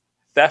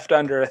 Theft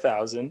under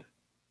 1,000.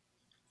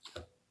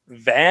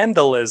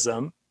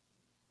 Vandalism.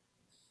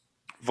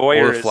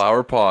 Voyeurism. Or a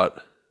flower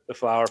pot. The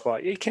flower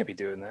pot. You can't be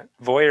doing that.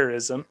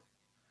 Voyeurism.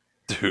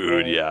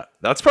 Dude, yeah.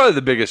 That's probably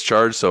the biggest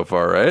charge so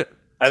far, right?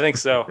 I think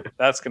so.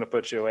 That's going to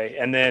put you away.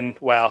 And then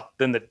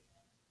the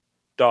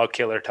dog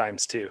killer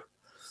times 2.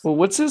 Well,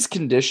 what's his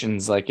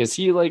conditions? Is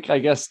he I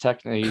guess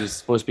technically he's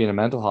supposed to be in a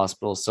mental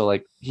hospital. So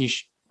he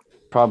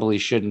probably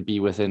shouldn't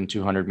be within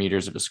 200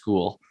 meters of a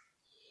school.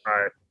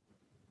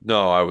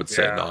 No, I would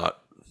say not.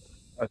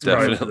 That's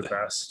definitely probably the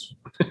best.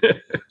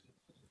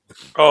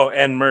 Oh,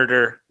 and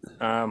murder.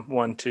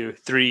 1, 2,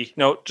 3.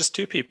 No, just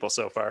 2 people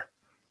so far.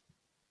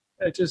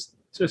 Just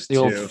the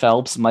old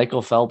Phelps,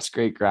 Michael Phelps'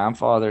 great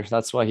grandfather.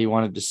 That's why he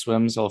wanted to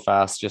swim so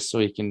fast, just so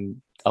he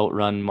can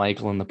outrun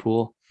Michael in the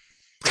pool.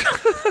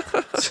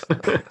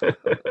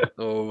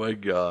 Oh my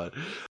god,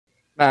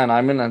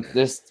 man!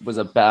 This was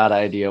a bad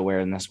idea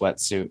wearing this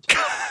wetsuit.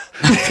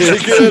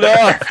 Take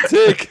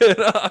it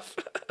off.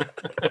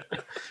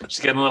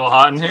 Just getting a little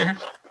hot in here.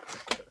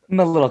 I'm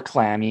a little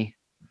clammy.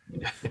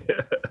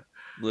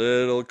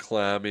 Little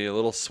clammy, a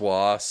little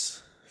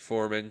swass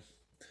forming.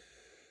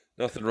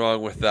 Nothing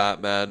wrong with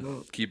that,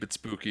 man. Keep it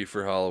spooky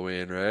for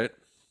Halloween, right?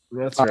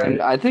 That's right.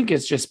 I think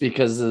it's just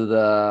because of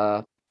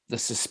the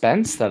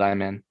suspense that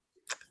I'm in.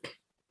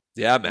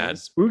 Yeah, man.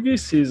 Spooky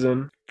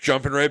season.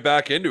 Jumping right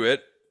back into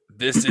it.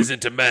 This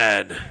isn't a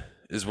man,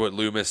 is what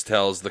Loomis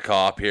tells the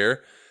cop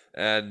here.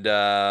 And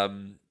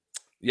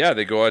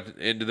they go out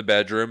into the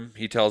bedroom.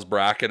 He tells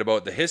Brackett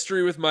about the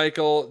history with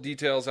Michael,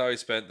 details how he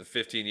spent the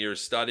 15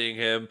 years studying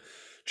him.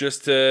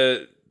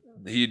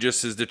 He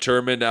just is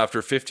determined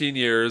after 15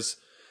 years,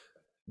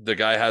 the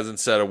guy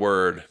hasn't said a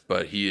word,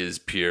 but he is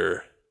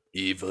pure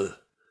evil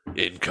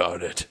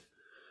incarnate.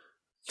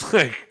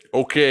 Like,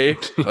 okay,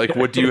 like,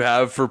 what do you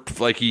have for,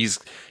 like, he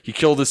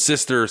killed his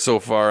sister so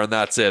far, and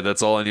that's it.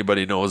 That's all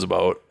anybody knows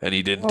about, and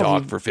he didn't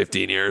talk for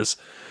 15 years.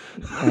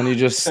 And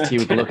he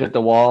would look at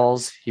the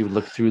walls, he would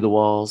look through the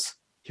walls,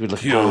 he would look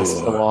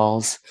past the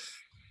walls.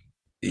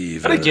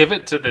 Evil. Gotta give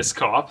it to this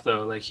cop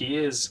though, like he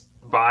is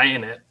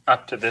buying it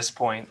up to this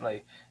point,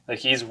 like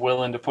he's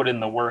willing to put in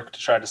the work to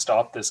try to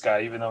stop this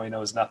guy, even though he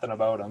knows nothing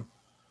about him.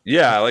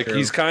 Yeah, like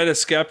he's kind of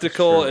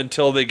skeptical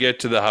until they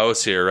get to the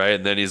house here, right?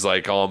 And then he's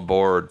like on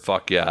board.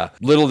 Fuck yeah.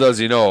 Little does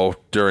he know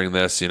during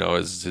this,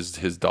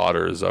 his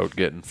daughter is out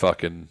getting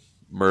fucking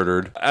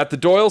murdered. At the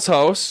Doyle's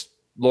house,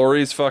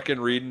 Lori's fucking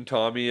reading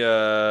Tommy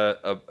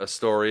a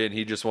story, and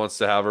he just wants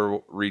to have her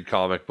read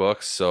comic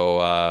books.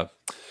 So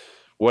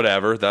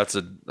whatever. That's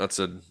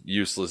a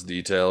useless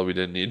detail we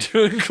didn't need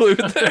to include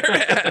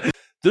there.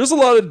 There's a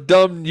lot of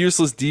dumb,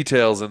 useless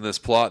details in this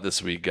plot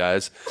this week,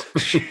 guys.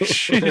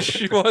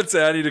 She wants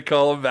Annie to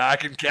call him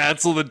back and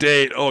cancel the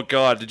date. Oh,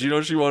 God. Did you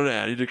know she wanted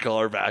Annie to call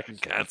her back and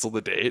cancel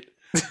the date?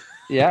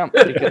 Yeah,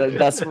 because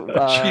that's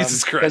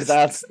Jesus Christ.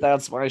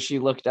 That's why she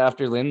looked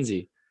after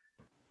Lindsay.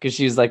 Because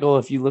she's like, oh,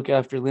 if you look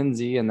after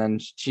Lindsay. And then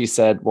she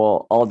said,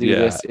 well, I'll do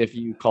this if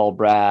you call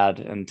Brad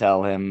and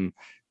tell him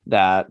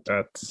that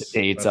the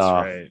date's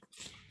off. Right.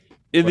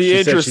 In the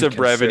interest of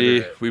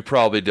brevity, we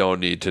probably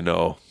don't need to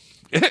know.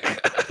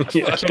 Can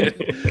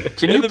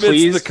you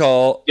please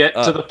get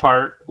to the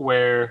part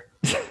where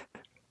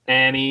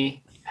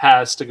Annie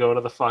has to go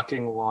to the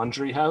fucking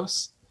laundry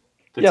house?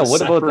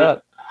 What about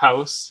that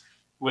house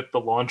with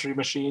the laundry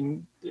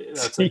machine?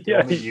 That's like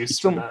the only use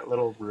for that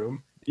little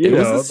room. It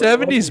was the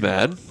 70s,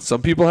 man.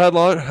 Some people have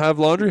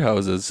laundry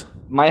houses.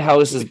 My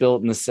house is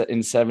built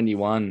in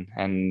 71,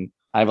 and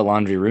I have a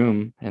laundry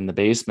room in the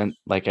basement,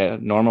 like a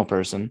normal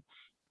person.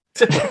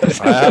 We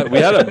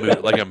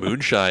had a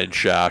moonshine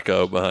shack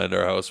out behind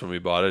our house when we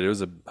bought it. It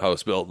was a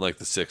house built in like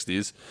the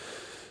 60s,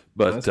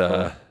 but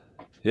cool.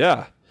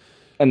 Yeah,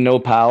 and no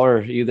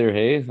power either.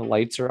 Hey, the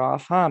lights are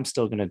off. I'm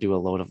still gonna do a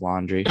load of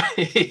laundry.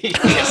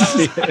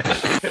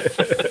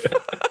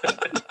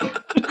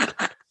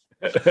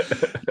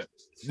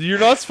 You're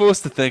not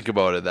supposed to think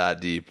about it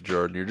that deep,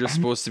 Jordan. You're just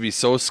supposed to be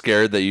so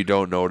scared that you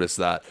don't notice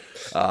that.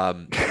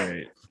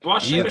 Right.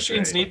 Washing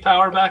machines need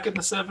power back in the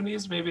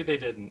 70s? Maybe they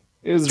didn't.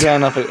 It was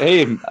ran off.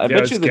 Hey, I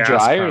bet you the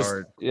dryers.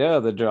 Powered. Yeah,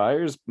 the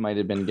dryers might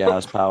have been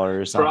gas power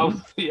or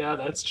something. Probably, yeah,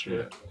 that's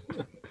true.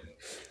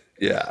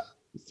 Yeah,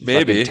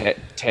 maybe.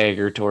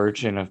 Tagger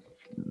torch and a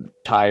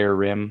tire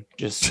rim,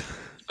 just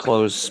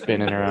clothes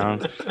spinning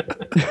around.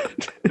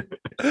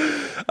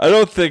 I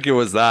don't think it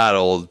was that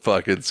old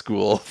fucking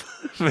school.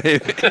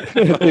 Maybe. I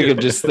think I'm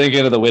just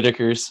thinking of the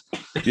Whitakers.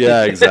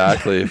 Yeah,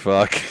 exactly.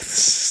 Fuck.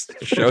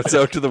 Shouts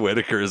out to the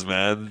Whitakers,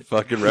 man.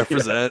 Fucking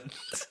represent.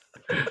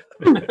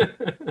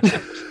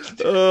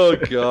 Oh,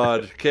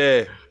 God.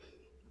 Okay.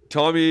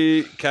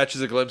 Tommy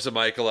catches a glimpse of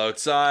Michael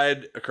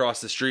outside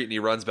across the street, and he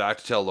runs back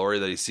to tell Lori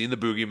that he's seen the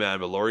boogeyman,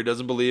 but Lori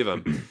doesn't believe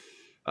him.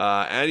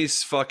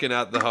 Annie's fucking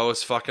at the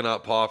house, fucking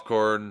up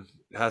popcorn,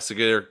 has to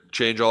get her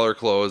change all her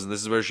clothes, and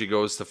this is where she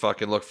goes to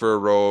fucking look for a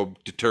robe,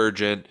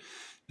 detergent.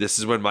 This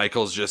is when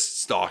Michael's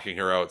just stalking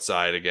her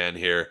outside again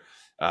here.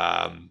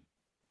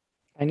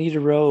 I need a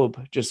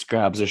robe. Just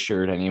grabs a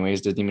shirt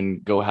anyways. Doesn't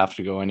even have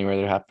to go anywhere.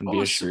 There happened to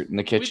be a shirt in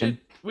the kitchen.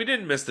 We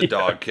didn't miss the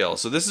dog kill.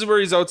 So this is where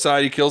he's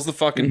outside. He kills the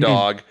fucking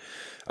dog.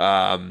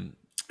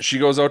 She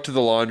goes out to the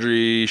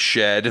laundry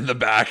shed in the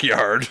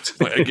backyard.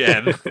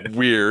 Again,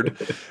 weird.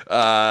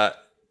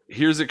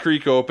 Hears a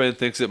creak open,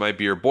 thinks it might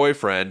be her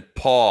boyfriend,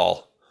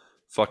 Paul.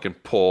 Fucking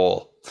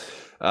Paul.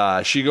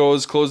 She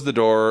goes, close the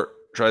door,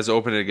 tries to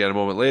open it again a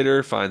moment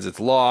later, finds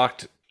it's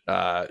locked.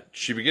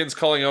 She begins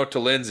calling out to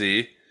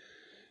Lindsay,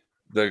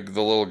 the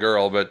little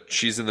girl, but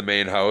she's in the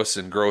main house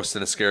engrossed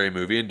in a scary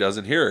movie and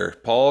doesn't hear her.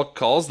 Paul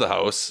calls the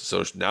house,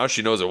 so now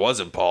she knows it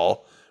wasn't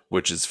Paul,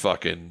 which is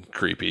fucking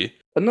creepy.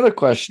 Another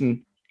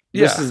question.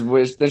 Yeah. This is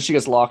where then she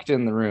gets locked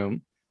in the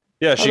room.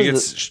 Yeah,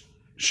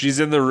 she's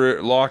in the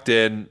room, locked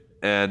in,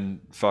 and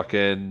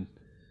fucking.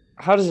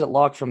 How does it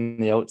lock from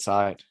the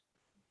outside?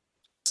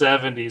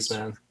 70s,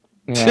 man.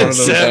 Yeah,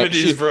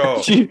 70s,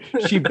 bro.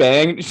 She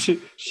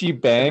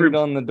banged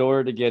on the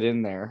door to get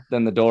in there.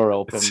 Then the door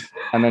opened,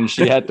 and then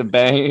she had to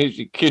bang.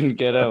 She couldn't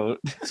get out.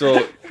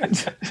 So,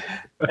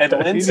 and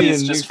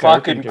Lindsay's just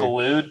fucking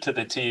glued to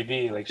the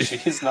TV. Like,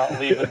 she's not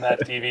leaving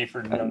that TV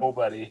for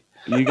nobody.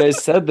 You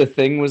guys said The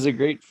Thing was a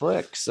great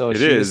flick, so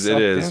it is.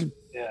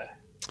 Yeah,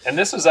 and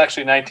this was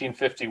actually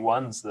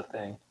 1951's The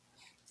Thing.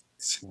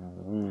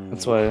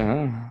 That's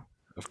why.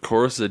 Of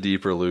course, a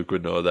deeper Luke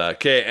would know that.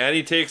 Okay,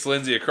 Annie takes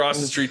Lindsay across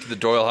the street to the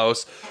Doyle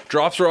house,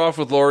 drops her off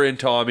with Lori and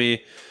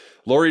Tommy.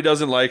 Lori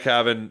doesn't like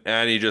having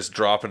Annie just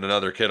dropping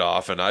another kid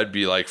off, and I'd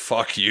be like,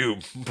 fuck you,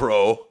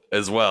 bro,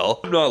 as well.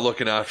 I'm not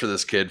looking after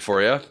this kid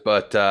for you,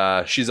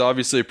 but she's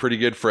obviously a pretty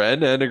good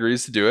friend and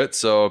agrees to do it.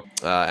 So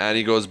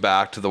Annie goes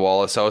back to the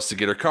Wallace house to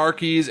get her car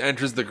keys,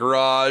 enters the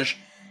garage,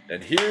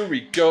 and here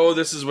we go.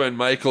 This is when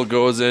Michael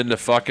goes into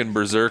fucking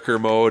berserker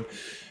mode.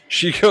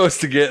 She goes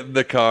to get in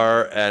the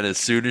car, and as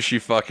soon as she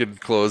fucking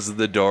closes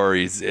the door,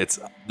 it's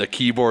the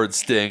keyboard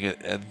sting,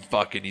 and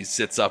fucking he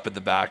sits up in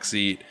the back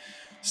seat,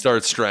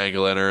 starts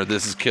strangling her.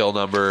 This is kill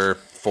number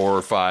 4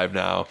 or 5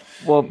 now.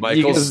 Well,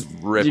 Michael's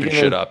ripping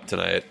shit up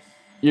tonight.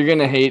 You're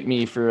gonna hate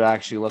me for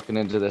actually looking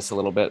into this a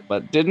little bit,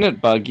 but didn't it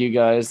bug you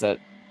guys that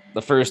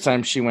the first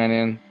time she went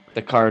in,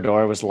 the car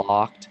door was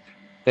locked?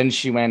 Then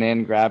she went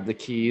in, grabbed the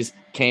keys,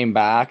 came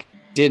back,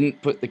 didn't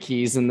put the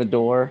keys in the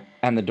door,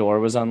 and the door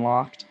was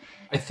unlocked.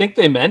 I think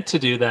they meant to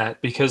do that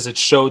because it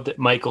showed that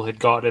Michael had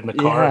got in the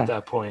car at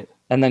that point.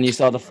 And then you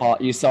saw the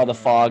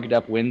fogged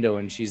up window,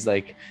 and she's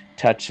like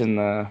touching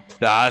the.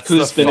 That's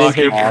Who's the been in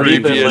fucking here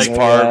creepiest like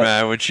part, that.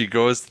 man. When she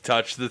goes to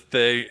touch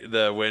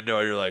the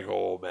window, you're like,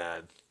 oh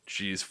man,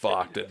 she's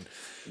fucked. And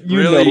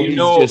You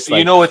know, just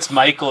like- it's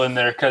Michael in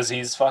there because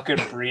he's fucking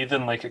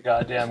breathing like a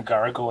goddamn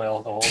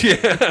gargoyle the whole time.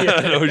 Yeah,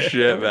 no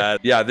shit, man.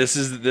 Yeah, this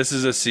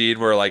is a scene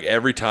where like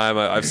every time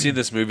I've seen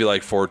this movie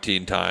like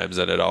 14 times,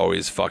 and it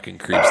always fucking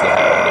creeps the hell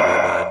out of me,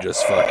 man.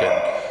 Just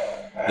fucking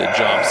the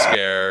jump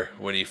scare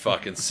when he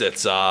fucking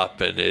sits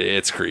up, and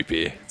it's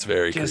creepy. It's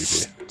very creepy.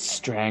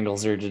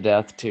 Strangles her to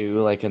death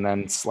too, like, and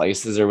then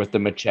slices her with the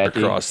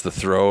machete Across the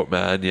throat,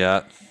 man.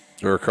 Yeah,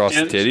 or across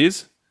the She's-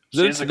 titties.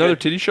 Is that another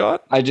titty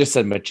shot? I just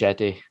said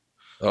machete.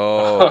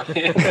 Oh,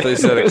 they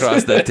said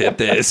across the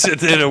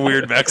titties in a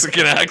weird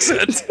Mexican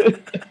accent.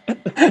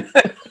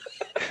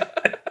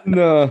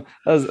 No,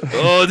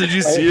 Oh, did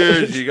you see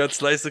her? She got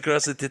sliced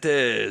across the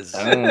titties.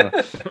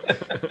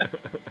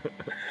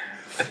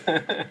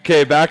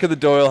 Okay, back at the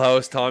Doyle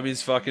house,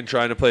 Tommy's fucking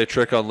trying to play a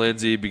trick on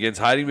Lindsay. Begins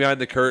hiding behind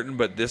the curtain,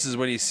 but this is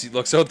when he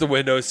looks out the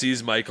window,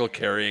 sees Michael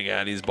carrying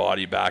Annie's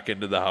body back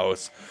into the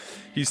house.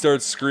 He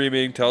starts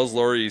screaming, tells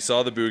Lori he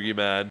saw the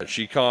boogeyman.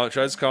 She tries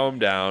to calm him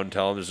down,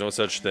 tell him there's no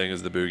such thing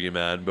as the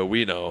boogeyman, but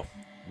we know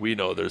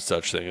there's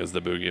such thing as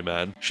the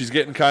boogeyman. She's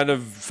getting kind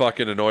of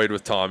fucking annoyed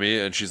with Tommy,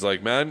 and she's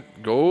like, man,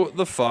 go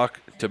the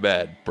fuck to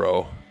bed,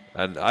 bro.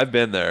 And I've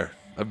been there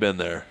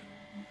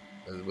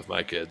with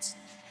my kids.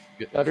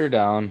 Shut her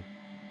down.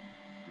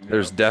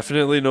 There's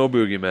definitely no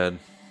boogeyman.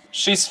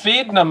 She's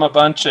feeding them a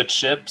bunch of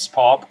chips,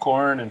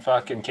 popcorn, and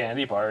fucking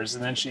candy bars,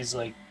 and then she's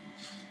like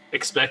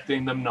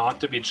expecting them not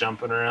to be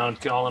jumping around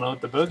calling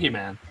out the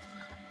boogeyman.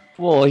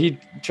 Well, he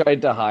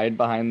tried to hide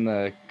behind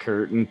the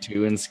curtain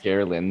too and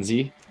scare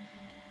Lindsay.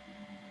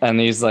 And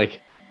he's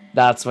like,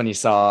 that's when he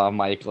saw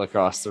Michael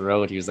across the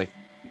road. He was like,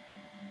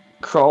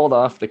 crawled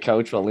off the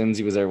couch while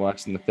Lindsay was there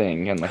watching the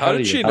thing. And like, How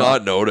did she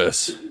not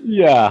notice?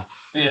 Yeah.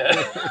 Yeah.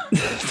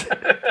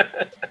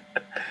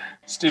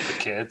 Stupid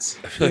kids.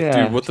 Like,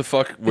 Yeah. dude, what the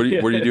fuck? What are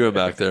you doing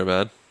back there,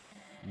 man?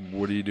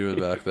 What are you doing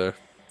back there?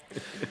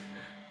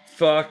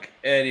 Fuck.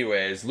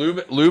 Anyways,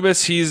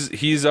 Loomis,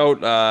 he's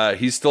out.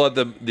 He's still at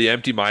the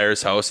empty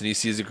Myers house, and he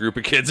sees a group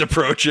of kids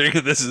approaching.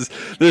 And this is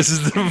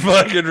the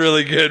fucking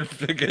really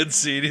good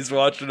scene. He's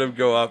watching them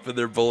go up, and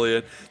they're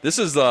bullying. This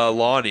is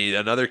Lonnie,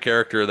 another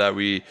character that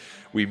we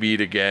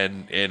meet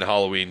again in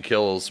Halloween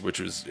Kills, which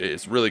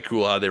it's really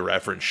cool how they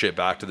reference shit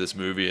back to this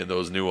movie and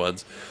those new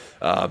ones.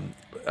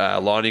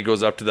 Lonnie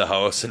goes up to the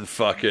house, and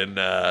fucking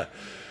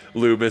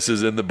Loomis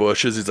is in the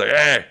bushes. He's like,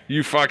 hey,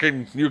 you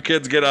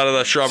kids get out of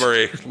the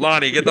shrubbery.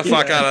 Lonnie, get the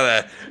fuck out of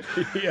there.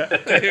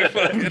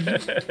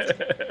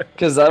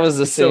 Because that was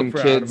the so same proud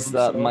of kids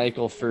that himself.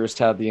 Michael first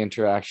had the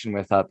interaction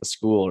with at the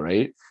school,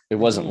 right? It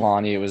wasn't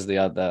Lonnie. It was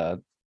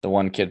the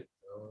one kid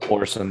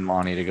forcing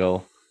Lonnie to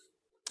go.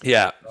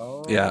 Yeah.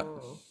 Oh, Yeah.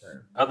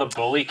 Oh, the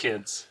bully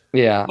kids.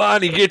 Yeah.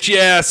 Lonnie, get your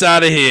ass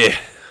out of here.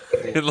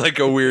 In like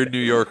a weird New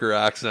Yorker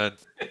accent.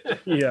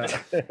 Yeah.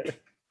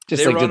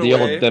 Just They like run did the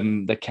away.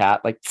 old the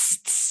cat, like, tss,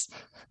 tss.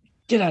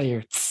 Get out of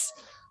here. Tss.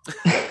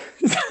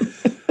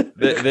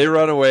 They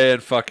run away,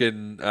 and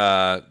fucking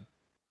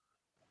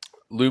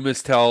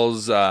Loomis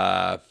tells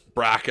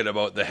Brackett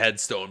about the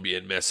headstone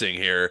being missing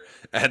here.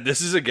 And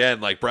this is again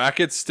like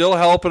Brackett's still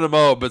helping him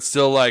out, but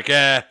still like,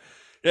 yeah,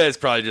 it's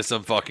probably just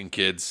some fucking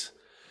kids.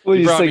 Well,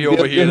 You he's brought like, me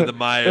over here to the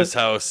Myers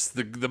house.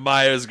 The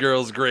Myers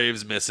girl's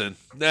grave's missing.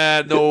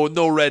 Nah,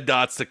 no red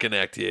dots to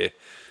connect here.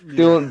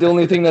 The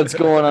only thing that's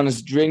going on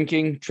is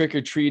drinking, trick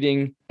or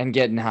treating, and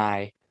getting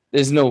high.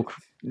 There's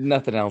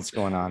nothing else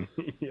going on.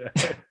 Yeah.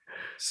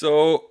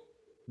 So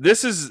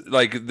this is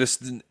like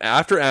this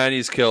after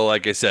Annie's kill.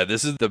 Like I said,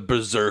 this is the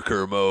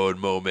berserker mode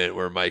moment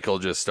where Michael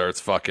just starts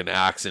fucking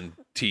axing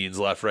teens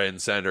left, right,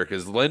 and center.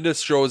 Because Linda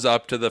shows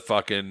up to the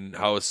fucking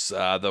house,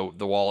 the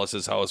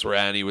Wallace's house where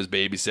Annie was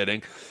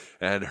babysitting,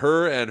 and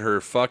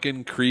her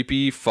fucking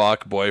creepy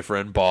fuck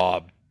boyfriend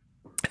Bob.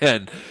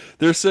 And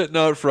they're sitting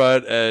out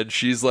front, and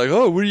she's like,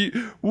 "Oh, what are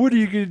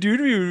you gonna do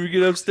to me when we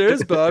get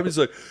upstairs, Bob?" He's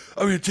like,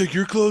 "I'm gonna take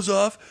your clothes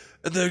off,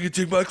 and then I'm gonna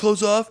take my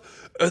clothes off,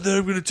 and then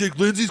I'm gonna take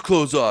Lindsay's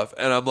clothes off."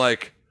 And I'm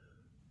like,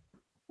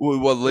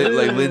 What,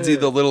 like Lindsay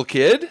the little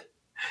kid?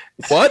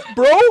 What,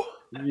 bro?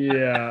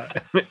 Yeah.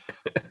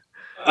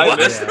 I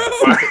missed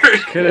that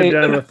part. Could have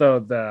done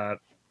without that.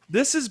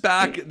 This is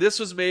back. This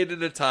was made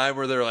in a time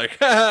where they're like,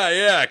 "Ha,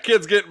 yeah,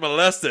 kids getting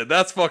molested.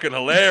 That's fucking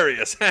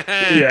hilarious."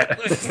 Yeah.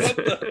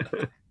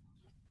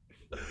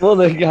 Well,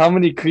 like how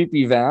many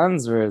creepy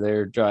vans were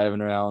there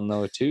driving around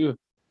though too?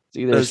 It's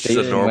either That's just a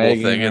station normal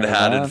wagon thing in or a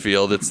van.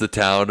 Haddonfield. It's the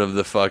town of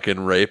the fucking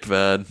rape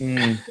van.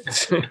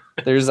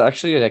 There's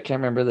actually I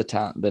can't remember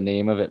the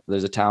name of it.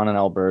 There's a town in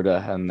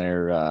Alberta, and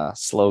their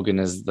slogan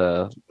is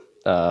the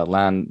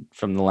land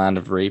from the land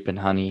of rape and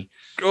honey.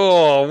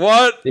 Oh,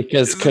 what?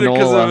 Because Isn't it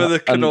because canola, of the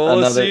canola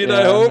another- scene, yeah,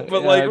 I hope?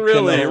 But, yeah, like,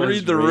 really, canola's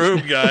read the rape.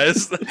 room,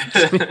 guys.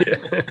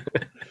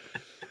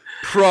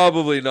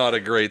 Probably not a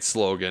great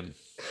slogan.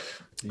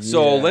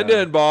 So, Yeah. Linda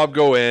and Bob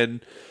go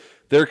in.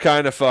 They're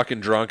kind of fucking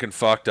drunk and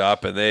fucked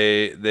up, and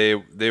they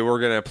were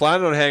going to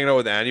plan on hanging out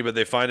with Annie, but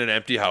they find an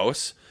empty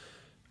house,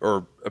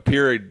 or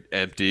appeared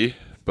empty,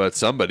 but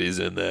somebody's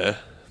in there.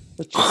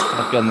 Let's just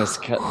fuck on this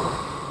cut.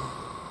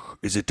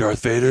 Is it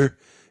Darth Vader?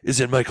 Is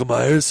it Michael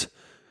Myers?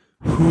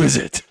 Who is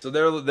it? So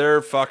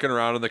they're fucking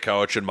around on the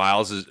couch, and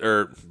Michael's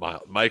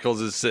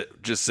is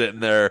just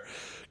sitting there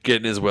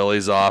getting his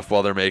willies off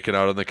while they're making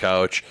out on the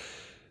couch.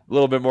 A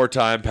little bit more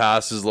time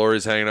passes.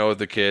 Laurie's hanging out with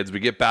the kids. We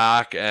get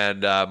back,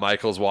 and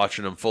Michael's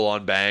watching them full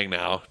on bang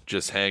now,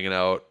 just hanging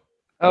out.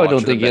 I don't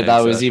watching think a bang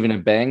that was session. even a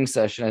bang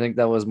session. I think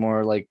that was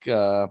more like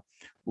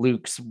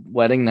Luke's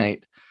wedding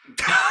night.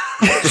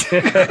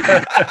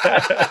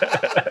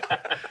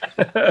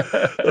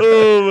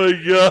 Oh my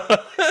god!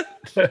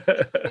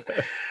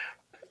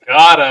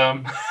 Got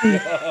him.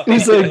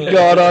 He's like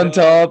got on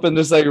top and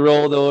just like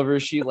rolled over.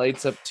 She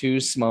lights up 2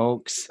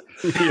 smokes.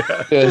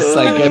 Yeah. Just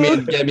like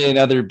get me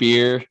another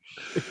beer.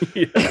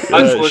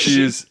 Well,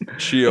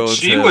 she owns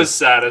she him. was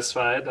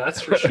satisfied.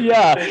 That's for sure.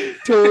 Yeah,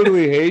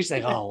 totally. Hey, she's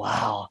like, oh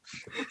wow.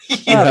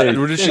 Yeah,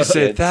 what did she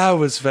say? Kids. That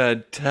was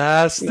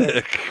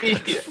fantastic.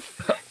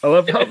 I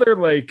love how they're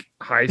like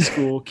high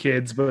school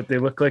kids, but they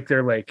look like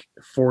they're like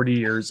 40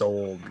 years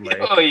old. Like,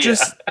 Oh yeah.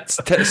 Just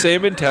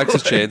same in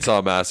Texas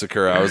Chainsaw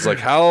Massacre. I was like,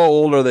 how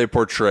old are they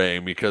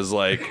portraying? Because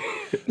like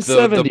the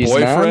 70s,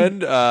 boyfriend,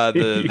 man.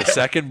 the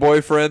second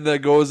boyfriend that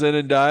goes in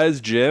and dies,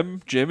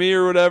 Jimmy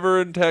or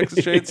whatever in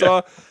Texas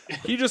Chainsaw,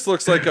 he just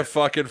looks like a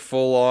fucking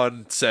full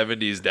on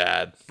 70s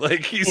dad.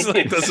 Like he's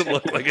like doesn't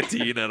look like a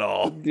teen at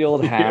all. The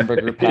old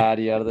hamburger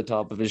patty out of the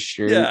top of his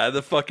shirt. Yeah,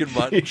 the fucking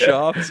mutton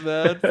chops,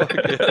 man. Fuck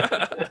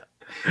yeah.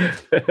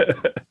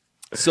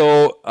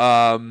 So,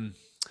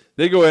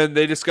 they go in,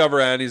 they discover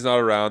Annie's not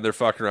around, they're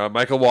fucking around.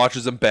 Michael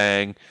watches them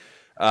bang.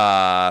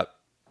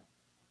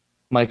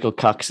 Michael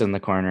cucks in the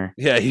corner.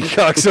 Yeah, he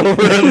cocks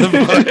over in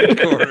the fucking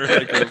corner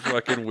like a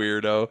fucking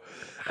weirdo.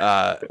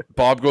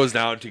 Bob goes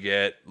down to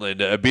get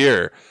Linda a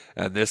beer,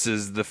 and this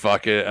is the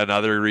fucking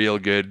another real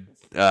good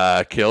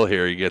kill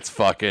here. He gets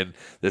fucking.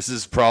 This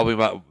is probably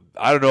my.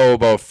 I don't know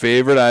about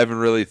favorite. I haven't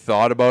really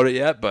thought about it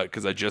yet, but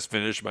because I just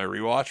finished my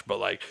rewatch. But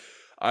like,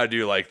 I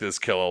do like this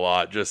kill a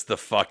lot. Just the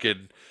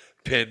fucking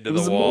pinned to It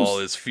was the the wall.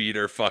 most- His feet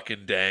are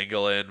fucking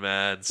dangling,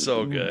 man.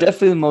 So good.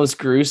 Definitely the most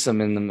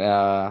gruesome in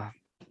the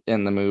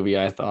movie,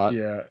 I thought.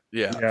 yeah,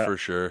 Yeah, for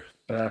sure.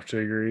 I have to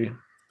agree.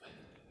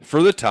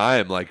 For the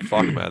time, like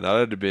fuck, man, that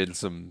had to been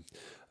some.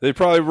 They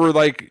probably were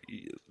like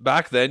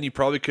back then. You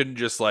probably couldn't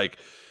just like,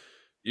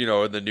 you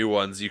know, in the new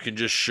ones, you can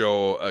just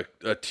show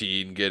a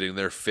teen getting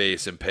their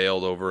face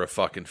impaled over a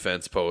fucking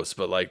fence post.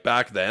 But like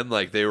back then,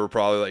 like they were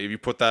probably like, if you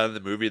put that in the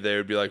movie, they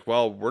would be like,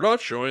 well, we're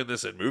not showing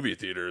this in movie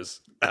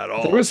theaters at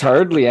all. There was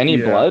hardly any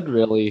Yeah. blood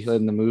really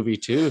in the movie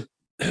too.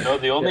 No,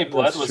 the only Yeah,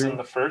 blood that's was true. in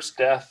the first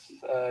death,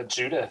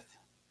 Judith.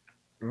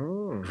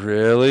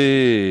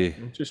 Really?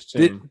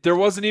 Interesting. There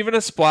wasn't even a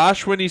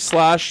splash when he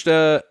slashed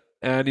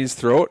Annie's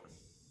throat.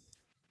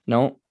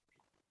 No,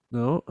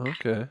 No.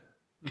 Okay.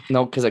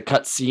 because it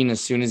cut scene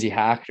as soon as he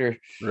hacked her.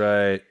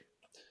 Right.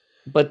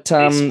 But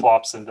Face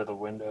flops into the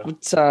window.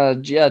 it's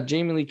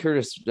Jamie Lee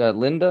Curtis,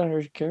 Linda,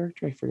 her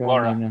character, I forgot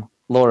Laura. her name now.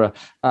 Laura.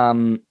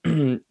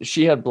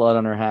 She had blood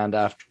on her hand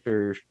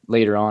after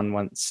later on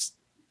once.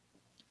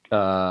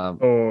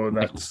 Oh,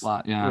 Michael that's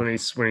Slot, yeah. when he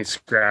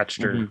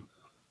scratched her. Mhm.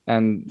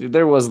 And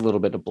there was a little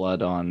bit of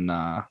blood on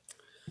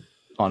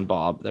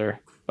Bob there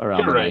around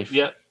You're the right. knife.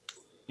 Yeah.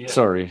 Yeah.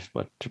 Sorry,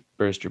 but to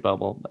burst your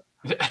bubble. But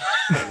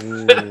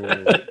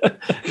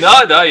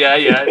No,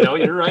 yeah. No,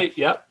 you're right.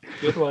 Yep.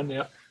 Good one.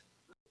 Yeah.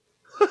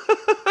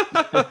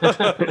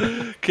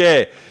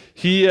 Okay.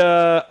 He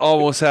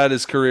almost had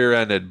his career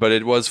ended, but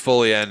it was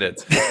fully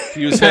ended.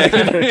 He was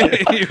hanging,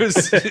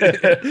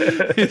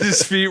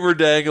 his feet were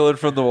dangling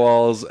from the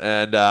walls,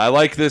 and I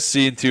like this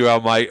scene too. How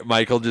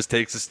Michael just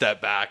takes a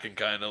step back and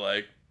kind of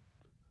like,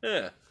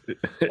 yeah,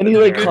 and he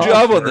like good coughed.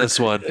 job on this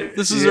one.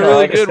 This is a Yeah.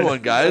 really good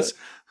one, guys.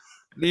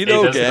 You He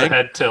know, does the gang.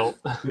 head tilt.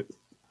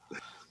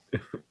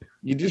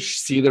 You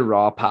just see the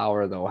raw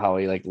power though, how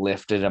he like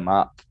lifted him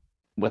up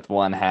with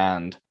one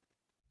hand,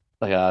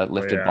 like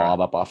lifted yeah. Bob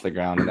up off the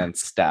ground and then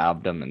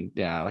stabbed him, and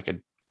like a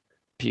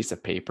piece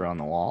of paper on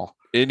the wall.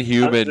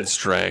 inhuman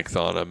strength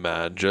on him,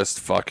 man. Just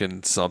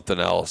fucking something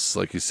else.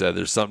 Like you said,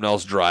 there's something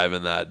else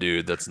driving that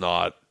dude that's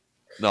not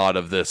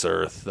of this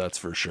earth. That's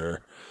for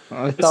sure.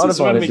 I thought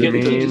about it.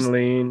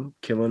 Lean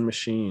killing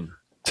machine.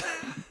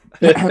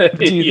 Do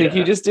you think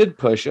he just did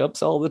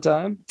push-ups all the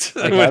time?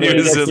 Like, When he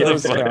was in the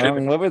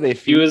fucking... What were they?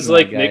 He was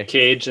like Nick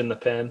Cage in the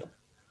pen.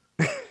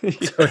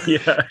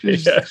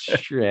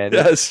 Shredded.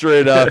 Yeah,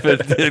 straight up.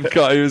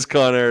 He was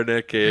Con Air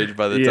Nick Cage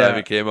by the time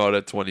he came out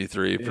at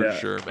 23, for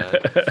sure, man.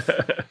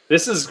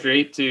 This is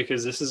great too,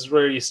 because this is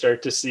where you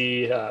start to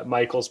see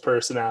Michael's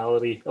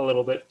personality a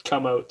little bit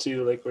come out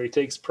too, like where he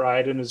takes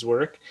pride in his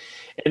work.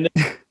 And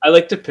then I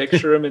like to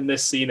picture him in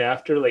this scene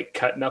after, like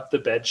cutting up the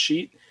bed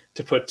sheet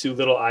to put 2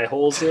 little eye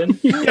holes in,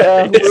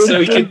 so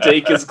he can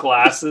take his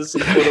glasses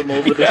and put them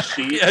over the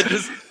sheet. Yeah,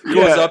 just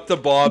goes up to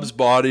Bob's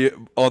body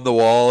on the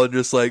wall and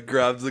just like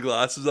grabs the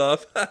glasses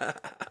off. I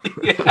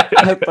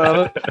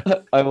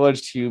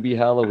watched Hubie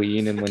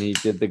Halloween, and when he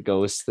did the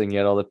ghost thing, he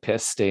had all the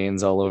piss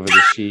stains all over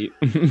the sheet.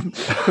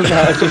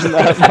 Imagine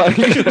that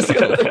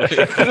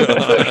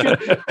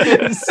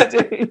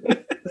stain.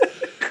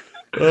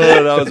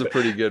 Oh, that was a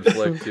pretty good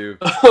flick too.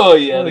 Oh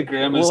yeah, the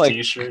grandma's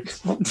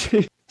t-shirts.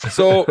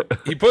 So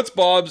he puts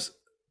Bob's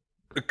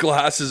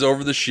glasses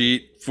over the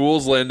sheet,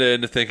 fools Linda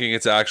into thinking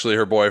it's actually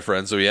her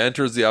boyfriend. So he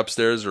enters the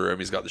upstairs room.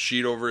 He's got the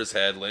sheet over his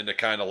head. Linda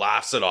kind of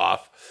laughs it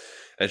off,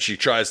 and she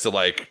tries to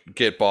like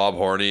get Bob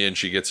horny, and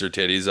she gets her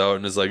titties out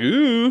and is like,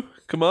 "Ooh,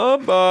 come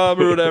on, Bob,"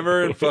 or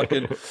whatever, and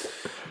fucking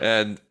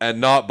and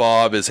not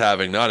Bob is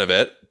having none of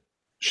it.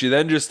 She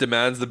then just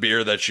demands the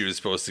beer that she was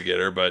supposed to get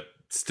her, but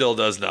still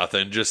does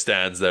nothing. Just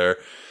stands there.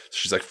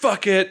 She's like,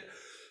 "Fuck it.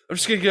 I'm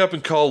just gonna get up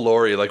and call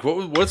Lori." Like,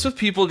 what's with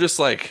people just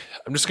like,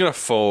 I'm just gonna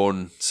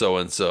phone so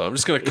and so. I'm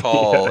just gonna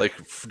call, like,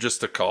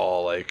 just to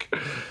call, like.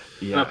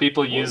 Yeah,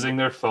 people using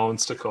their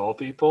phones to call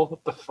people.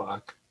 What the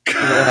fuck?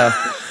 Yeah.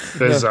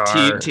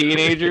 Bizarre.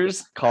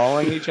 Teenagers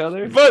calling each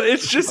other. But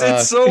it's just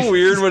it's so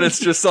weird when it's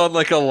just on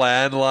like a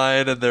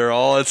landline and they're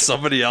all at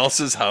somebody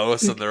else's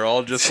house and they're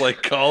all just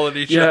like calling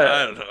each other.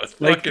 I don't know. It's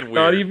fucking weird.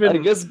 Not even. I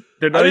guess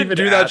They're not I didn't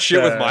even do that at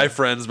shit with the- my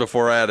friends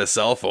before I had a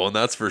cell phone.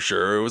 That's for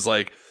sure. It was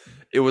like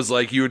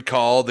you would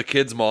call, the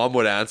kid's mom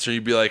would answer.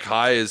 You'd be like,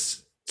 "Hi,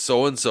 is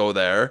so and so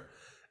there?"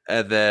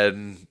 And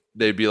then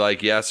they'd be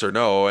like, "Yes" or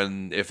 "No."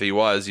 And if he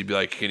was, you'd be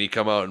like, "Can he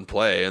come out and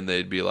play?" And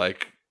they'd be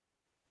like,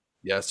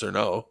 "Yes" or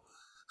 "No."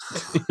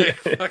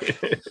 That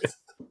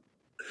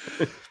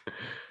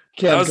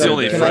was the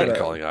only friend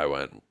calling I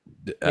went.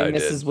 Hey,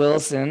 Mrs.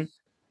 Wilson,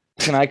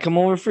 can I come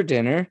over for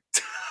dinner?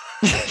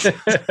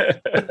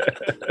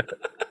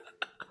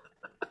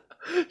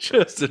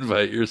 Just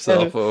invite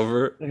yourself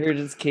over. I heard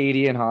it's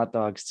Katie and hot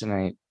dogs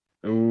tonight.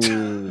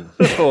 Ooh.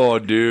 Oh,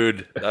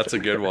 dude, that's a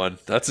good one.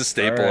 That's a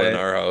staple in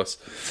our house.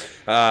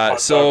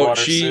 So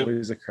she,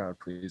 Please a crowd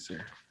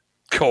pleaser.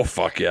 oh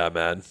fuck yeah,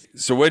 man.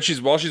 So while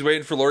she's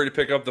waiting for Lori to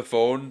pick up the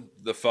phone,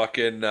 the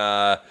fucking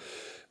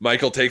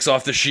Michael takes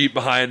off the sheet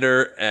behind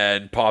her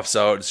and pops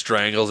out and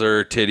strangles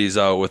her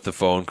titties out with the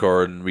phone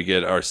cord, and we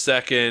get our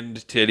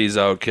second titties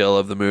out kill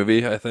of the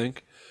movie, I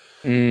think.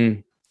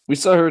 We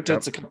saw her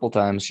tits a couple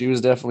times. She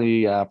was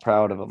definitely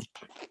proud of them.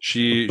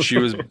 She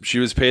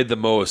was paid the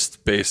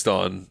most based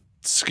on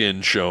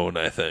skin shown,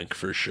 I think,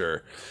 for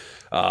sure.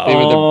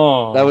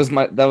 That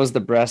was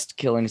the breast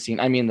killing scene.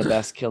 I mean, the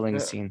best killing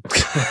scene. Fuck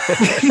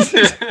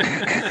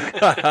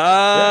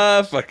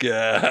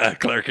yeah,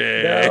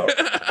 Clarky.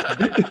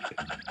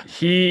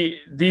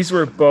 These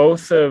were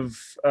both of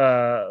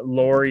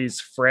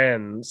Laurie's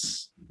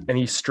friends, and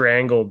he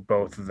strangled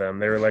both of them.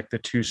 They were like the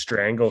 2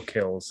 strangle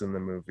kills in the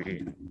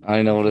movie.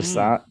 I noticed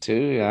that too.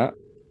 Yeah,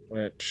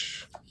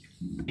 Which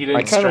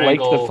I kind of like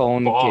the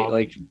phone.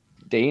 Like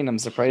Dane, I'm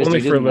surprised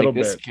Only he for a didn't little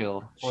like this bit.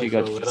 kill. Only She for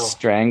a got little.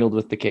 strangled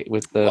with the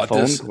phone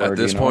cord. At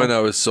this point, I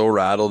was so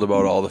rattled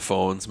about all the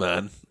phones,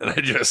 man, and I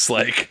was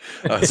like,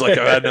 I've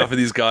had enough of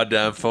these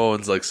goddamn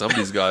phones. Like,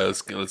 somebody's got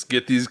let's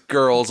get these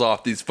girls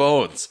off these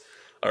phones.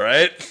 All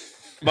right,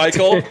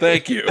 Michael,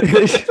 thank you.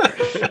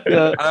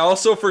 Yeah. I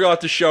also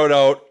forgot to shout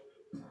out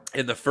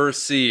in the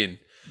first scene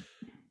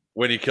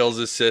when he kills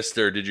his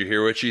sister. Did you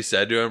hear what she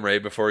said to him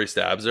right before he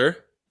stabs her?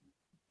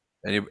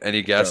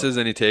 Any guesses?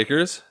 Any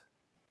takers?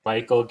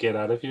 Michael, get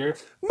out of here.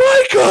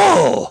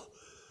 Michael!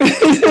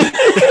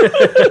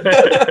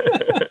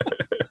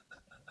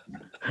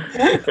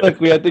 Look,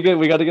 we got to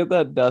get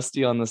that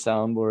Dusty on the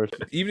soundboard.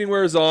 Evening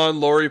wears on.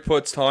 Lori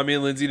puts Tommy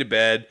and Lindsay to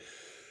bed.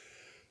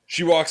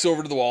 She walks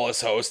over to the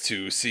Wallace house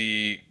to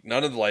see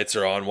none of the lights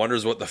are on,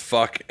 wonders what the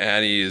fuck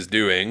Annie is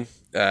doing.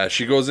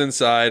 She goes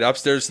inside,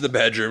 upstairs to the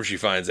bedroom. She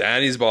finds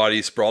Annie's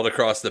body sprawled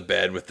across the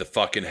bed with the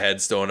fucking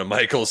headstone of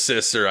Michael's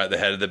sister at the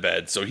head of the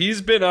bed. So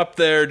he's been up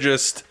there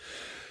just,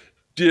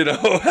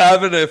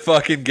 having a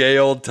fucking gay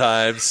old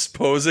time,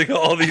 posing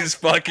all these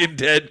fucking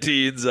dead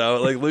teens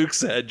out. Like Luke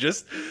said,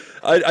 just...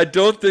 I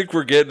don't think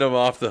we're getting him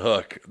off the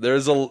hook.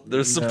 There's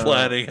some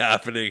planning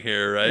happening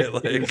here, right?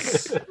 Like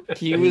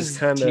he was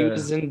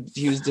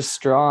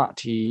distraught.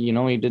 He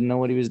didn't know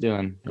what he was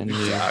doing. And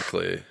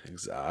exactly.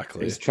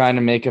 He was trying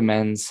to make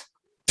amends.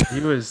 he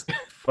was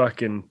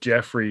fucking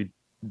Jeffrey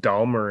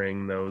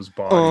Dahmering those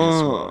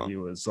bodies while he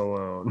was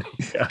alone.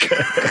 Yeah.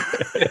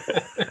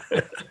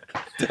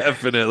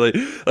 Definitely.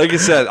 Like I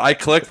said, I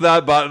clicked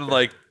that button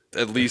like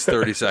at least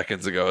 30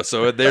 seconds ago.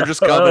 So they're just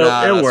coming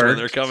at it us when worked.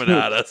 they're coming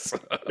at us.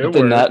 It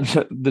the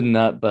worked.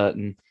 nut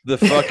button. The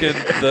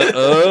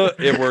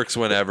it works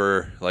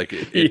whenever. Like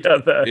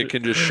it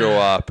can just show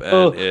up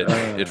and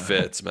it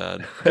fits,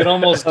 man. You can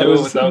almost do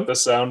it without the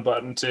sound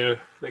button too.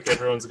 Like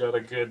everyone's got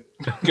a good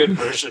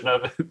version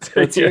of it.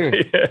 Let's hear.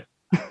 Yeah.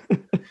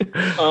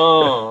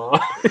 Oh,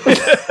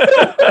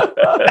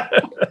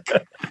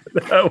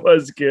 That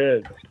was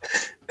good.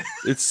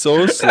 It's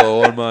so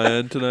slow on my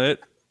end tonight.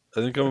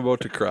 I think I'm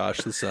about to crash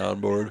the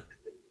soundboard.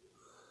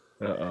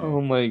 Oh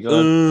my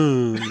god.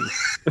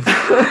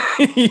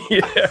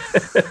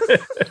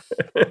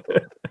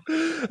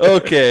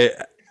 Okay.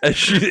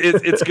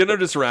 It's gonna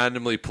just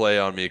randomly play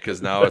on me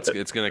because now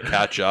it's gonna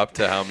catch up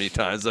to how many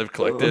times I've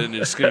clicked it, and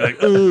you're just gonna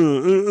be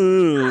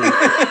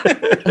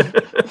like,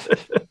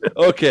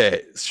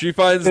 Okay, she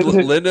finds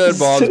Linda and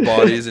Bob's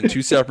bodies in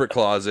two separate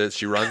closets.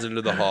 She runs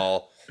into the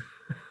hall.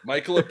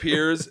 Michael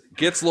appears,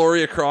 gets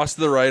Lori across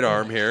the right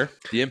arm here.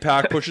 The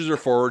impact pushes her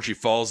forward. She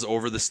falls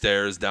over the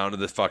stairs down to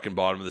the fucking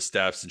bottom of the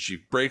steps, and she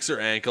breaks her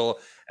ankle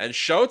and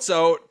shouts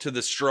out to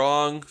the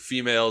strong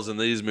females in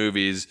these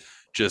movies,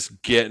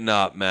 just getting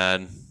up,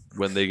 man,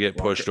 when they get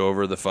pushed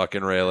over the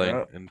fucking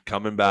railing and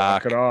coming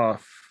back, Walk it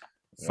off.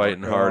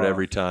 fighting hard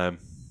every time.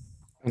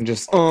 And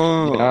just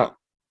yeah.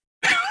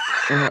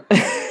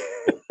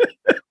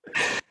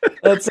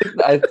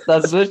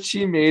 That's what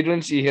she made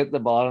when she hit the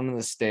bottom of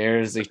the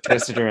stairs. They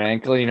twisted her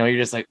ankle. You know, you're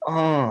just like,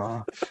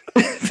 oh.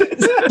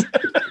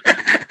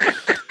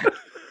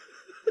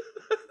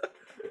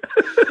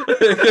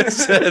 Like I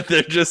said,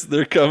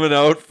 they're coming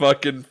out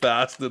fucking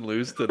fast and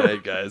loose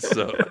tonight, guys.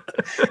 So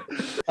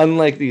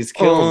unlike these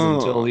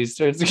kills until he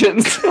starts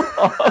getting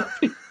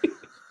sloppy.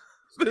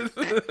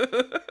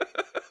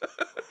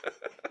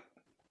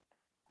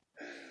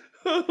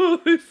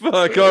 Holy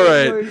fuck. All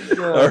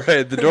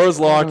right. The door's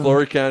locked.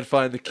 Lori can't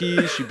find the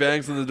keys. She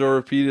bangs on the door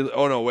repeatedly.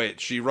 Oh, no, wait.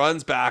 She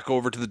runs back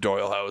over to the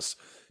Doyle house.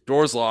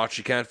 Door's locked.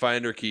 She can't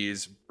find her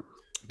keys.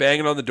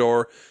 Banging on the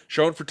door,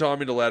 shouting for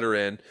Tommy to let her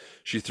in.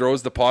 She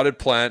throws the potted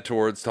plant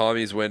towards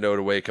Tommy's window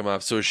to wake him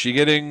up. So is she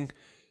getting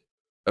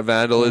a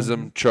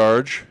vandalism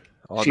charge?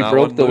 She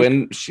broke the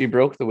window. She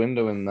broke the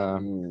window in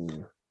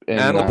the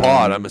and the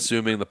pot. I'm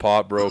assuming the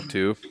pot broke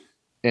too.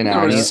 There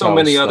were so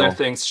many other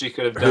things she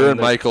could have done. Her and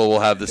Michael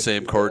will have the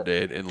same court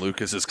date in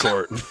Lucas's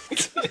court.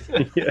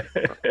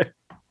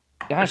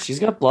 Yeah, she's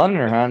got blood in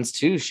her hands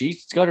too.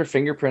 She's got her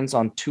fingerprints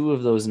on 2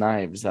 of those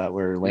knives that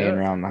were laying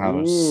around the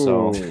house.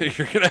 So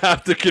you're gonna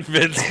have to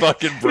convince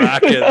fucking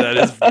Brackett that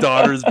his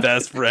daughter's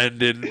best friend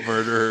didn't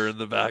murder her in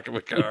the back of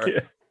a car.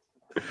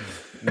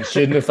 You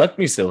shouldn't have fucked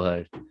me so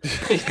hard.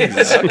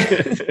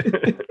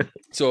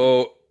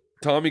 So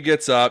Tommy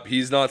gets up.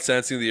 He's not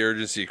sensing the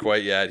urgency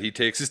quite yet. He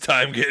takes his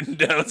time getting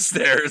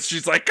downstairs.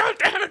 She's like, God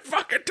damn it,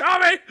 fucking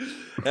Tommy.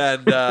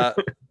 And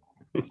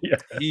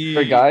for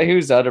a guy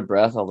who's out of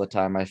breath all the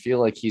time, I feel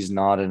like he's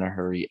not in a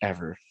hurry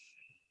ever.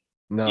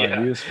 No,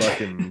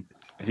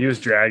 he was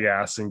drag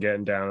ass and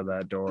getting down to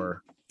that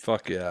door.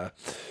 Fuck yeah.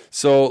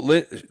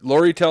 So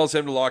Lori tells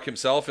him to lock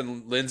himself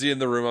and Lindsay in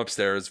the room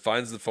upstairs,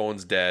 finds the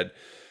phone's dead.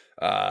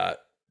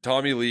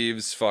 Tommy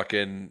leaves.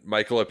 Fucking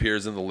Michael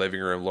appears in the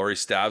living room. Lori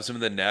stabs him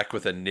in the neck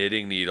with a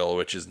knitting needle,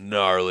 which is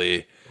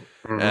gnarly.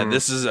 Mm-hmm. And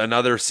this is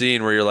another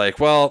scene where you're like,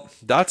 well,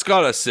 that's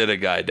got to sit a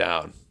guy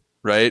down,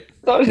 right?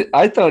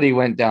 I thought he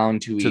went down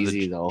too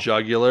easy, though.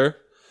 Jugular.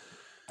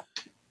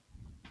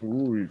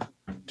 Ooh,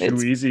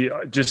 easy.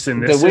 Just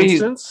in this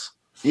instance?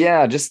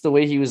 Yeah, just the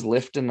way he was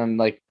lifting and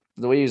like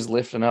the way he was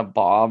lifting up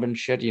Bob and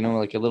shit, you know,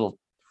 like a little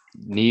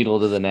needle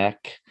to the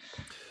neck.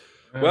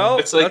 Well,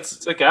 it's like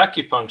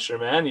acupuncture,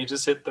 man. You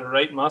just hit the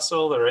right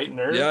muscle, the right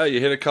nerve. Yeah, you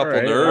hit a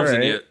couple nerves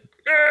and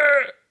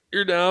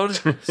you're down.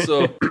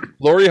 So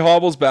Lori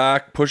hobbles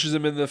back, pushes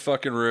him in the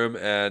fucking room,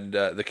 and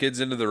the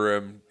kid's into the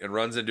room and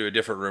runs into a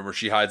different room where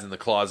she hides in the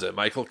closet.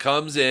 Michael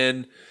comes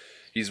in.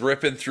 He's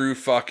ripping through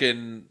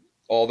fucking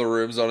all the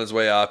rooms on his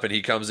way up, and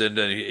he comes in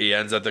and he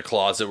ends at the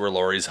closet where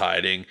Lori's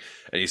hiding,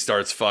 and he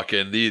starts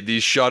fucking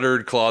these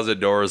shuttered closet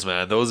doors,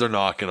 man. Those are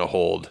not going to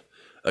hold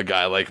a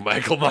guy like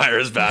Michael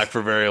Myers back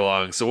for very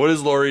long. So what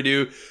does Lori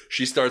do?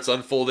 She starts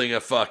unfolding a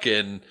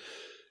fucking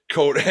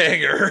coat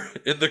hanger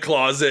in the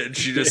closet, and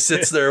she just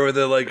sits there with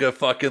a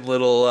fucking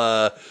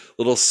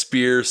little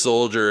spear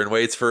soldier and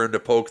waits for him to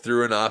poke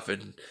through enough.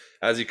 And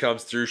as he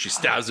comes through, she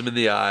stabs him in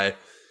the eye.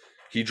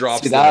 He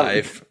drops the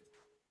knife.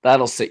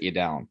 That'll sit you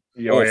down.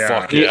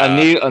 Fuck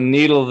yeah. A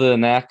needle to the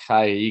neck,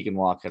 you can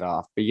walk it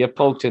off. But you get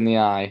poked in the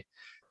eye.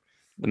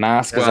 The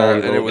mask is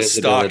already and it was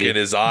stuck in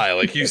his eye.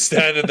 Like he's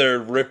standing there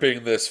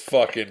ripping this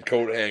fucking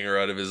coat hanger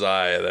out of his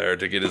eye there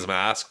to get his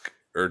mask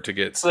or to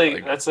get. It's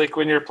like that's like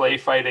when you're play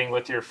fighting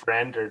with your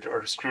friend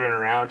or screwing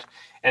around,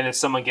 and if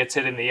someone gets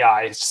hit in the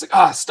eye, it's just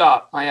like,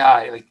 stop, my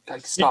eye,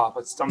 like stop,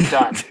 I'm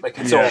done, like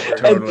it's over.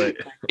 Totally.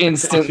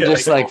 Instant,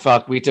 just like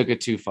fuck, we took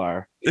it too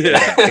far.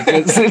 Yeah.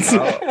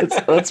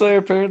 That's why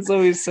our parents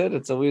always said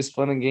it's always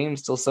fun and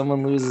games till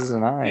someone loses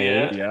an eye.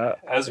 Yeah. Yeah.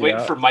 I was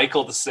waiting for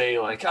Michael to say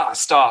like,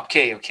 stop,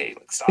 okay,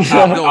 like stop.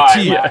 No,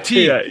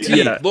 T,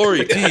 Yeah.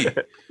 Lori, T.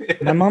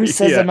 My mom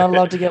says I'm not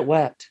allowed to get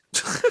wet.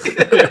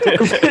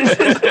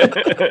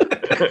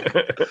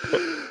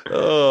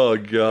 Oh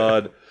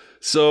God.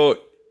 So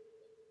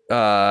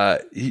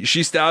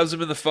she stabs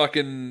him in the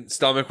fucking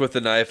stomach with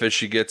the knife as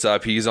she gets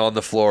up. He's on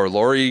the floor.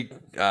 Lori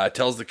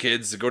tells the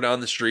kids to go down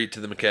the street to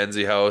the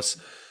Mackenzie house.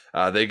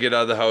 They get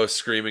out of the house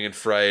screaming in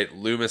fright.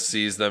 Loomis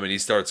sees them and he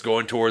starts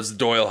going towards the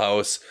Doyle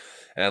house.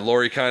 And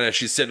Lori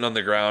she's sitting on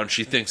the ground.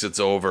 She thinks it's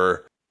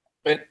over.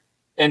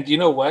 And you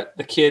know what?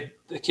 The kid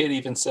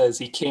even says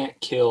he can't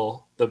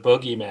kill the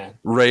boogeyman.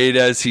 Right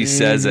as he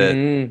says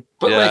it.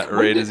 But yeah,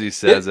 right as he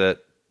says it.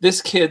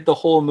 This kid, the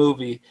whole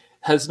movie,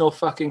 has no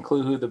fucking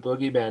clue who the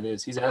boogeyman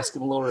is. He's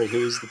asking Lori,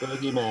 who's the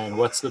boogeyman?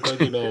 What's the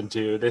boogeyman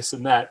do? This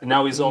and that. And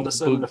now he's all of a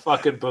sudden a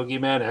fucking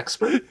boogeyman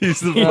expert. He's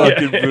the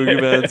fucking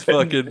boogeyman's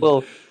fucking...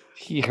 Well,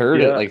 he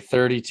heard it like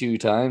 32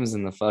 times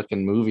in the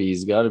fucking movie.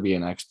 He's got to be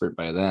an expert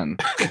by then.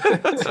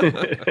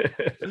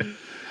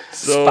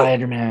 So,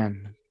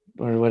 Spider-Man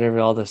or whatever,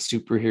 all the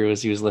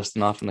superheroes he was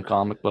listing off in the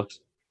comic books.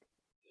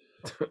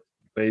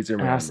 Laser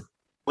Man.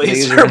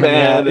 Laser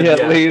Man. Yeah,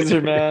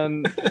 Laser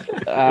Man,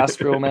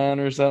 Astro Man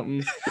or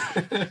something.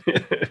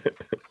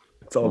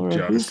 It's all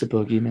junk. Who's the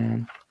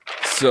boogeyman?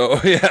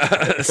 So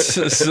yeah,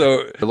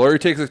 so Lori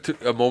takes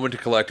a moment to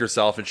collect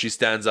herself, and she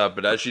stands up.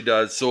 But as she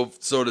does, so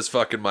does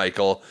fucking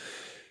Michael.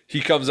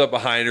 He comes up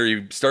behind her.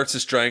 He starts to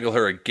strangle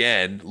her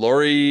again.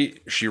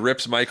 Lori, she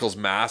rips Michael's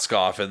mask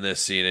off in this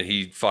scene, and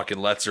he fucking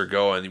lets her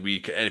go. And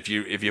if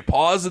you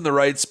pause in the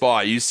right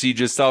spot, you see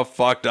just how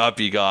fucked up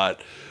he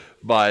got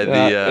by the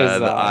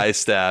eye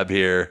stab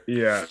here.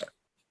 Yeah,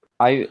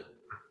 I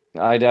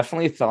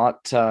definitely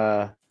thought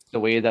the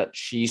way that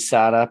she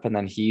sat up and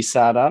then he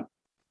sat up,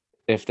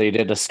 if they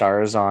did a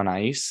Stars on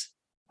Ice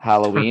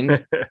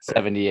Halloween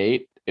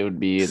 78,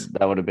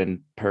 that would have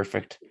been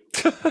perfect.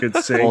 Good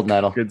sync. Gold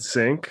medal. Good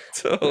sync.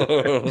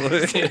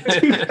 Totally.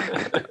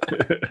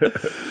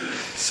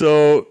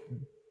 So,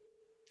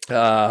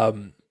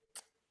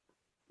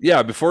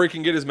 yeah, before he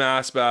can get his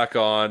mask back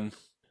on,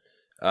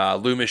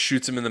 Loomis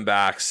shoots him in the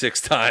back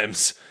 6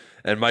 times,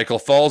 and Michael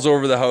falls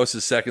over the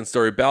house's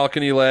second-story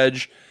balcony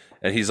ledge,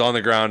 and he's on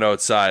the ground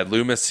outside.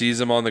 Loomis sees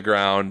him on the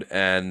ground,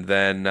 and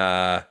then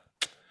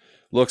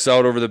looks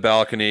out over the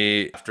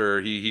balcony.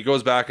 After he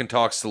goes back and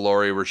talks to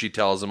Lori, where she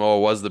tells him, "Oh,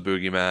 it was the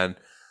boogeyman,"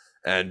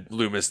 and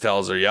Loomis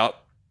tells her, "Yep,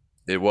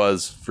 it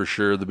was for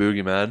sure the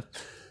boogeyman."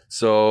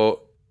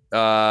 So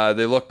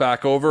they look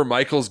back over.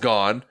 Michael's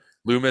gone.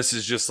 Loomis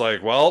is just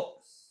like, "Well,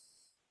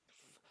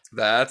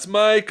 that's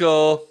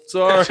Michael.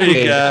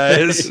 Sorry,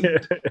 guys."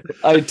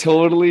 I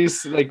totally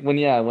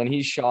when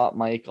he shot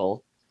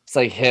Michael, it's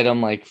like hit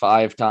him like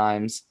 5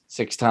 times,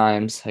 6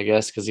 times, I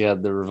guess, because he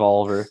had the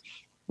revolver,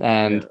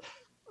 and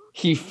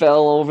he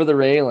fell over the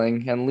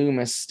railing, and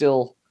Loomis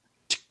still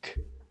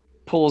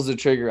pulls the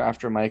trigger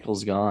after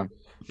Michael's gone.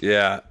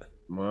 Yeah.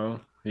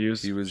 Well, he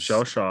was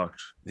shell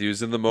shocked. He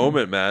was in the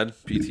moment, man.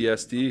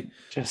 PTSD.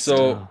 Just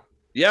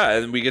yeah,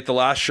 and we get the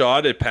last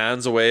shot. It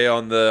pans away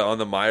on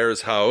the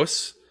Myers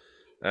house,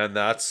 and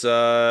that's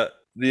the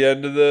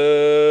end of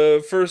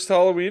the first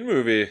Halloween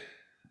movie.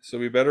 So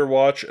we better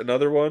watch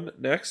another one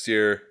next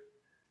year.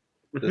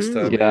 This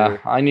time of year.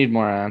 I need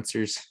more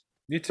answers.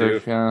 Me too.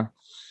 Yeah.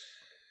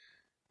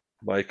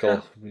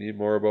 Michael. We need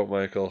more about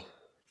Michael.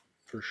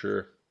 For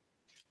sure.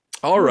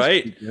 All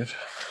right.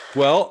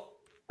 Well,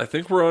 I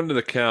think we're on to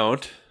the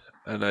count,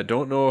 and I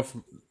don't know if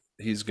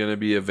he's going to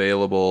be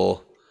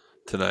available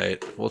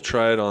tonight. We'll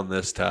try it on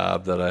this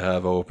tab that I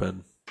have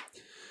open.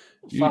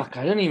 Fuck,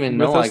 I didn't even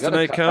know. I got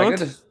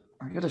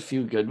a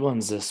few good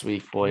ones this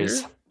week,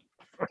 boys.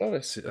 I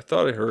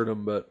thought I heard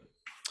him, but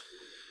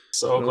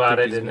so glad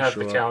I didn't have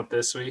the count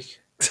this week.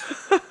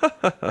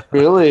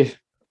 Really?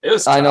 It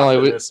was tough. I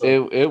know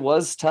it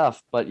was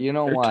tough, but you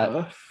know what?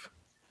 Tough.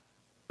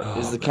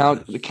 Is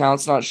the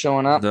count's not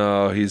showing up?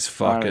 No, he's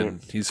fucked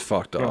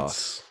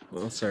off.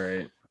 That's all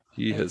right.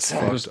 He has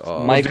fucked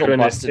off.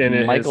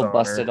 Michael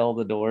busted all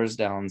the doors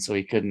down so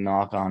he couldn't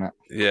knock on it.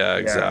 Yeah,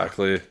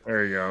 exactly.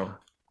 There you go.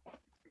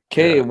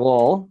 Okay,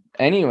 well,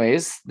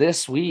 anyways,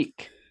 this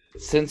week,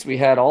 since we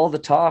had all the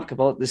talk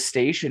about the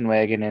station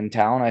wagon in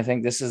town, I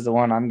think this is the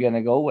one I'm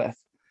gonna go with.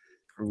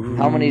 Ooh.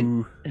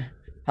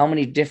 How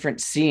many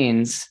different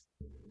scenes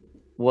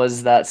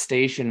was that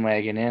station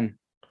wagon in?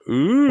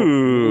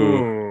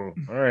 Ooh.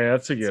 All right,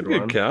 that's a good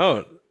one.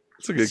 Count.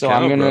 That's a good so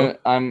count.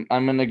 I'm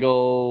gonna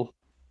go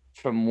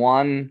from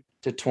 1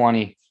 to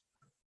 20.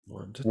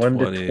 1 to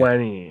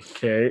 20.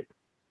 Okay.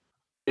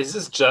 Is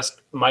this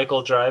just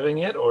Michael driving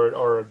it,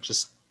 or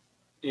just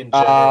in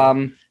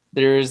general?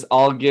 There's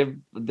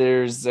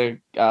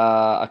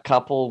a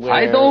couple where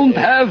I don't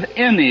have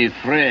any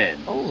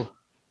friends. Oh.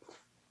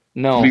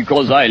 No.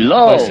 Because I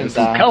love to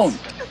count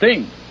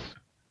things.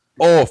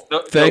 Oh,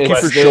 No- thank no you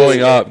for question.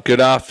 showing up.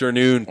 Good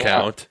afternoon, Yeah.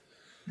 Count.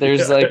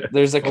 There's a Hope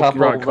you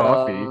brought couple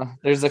coffee.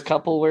 there's a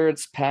couple where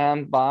it's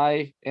panned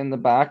by in the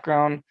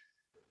background.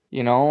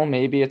 You know,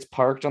 maybe it's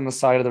parked on the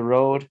side of the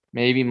road.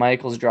 Maybe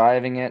Michael's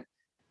driving it.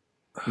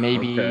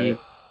 Maybe Okay.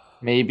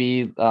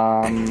 maybe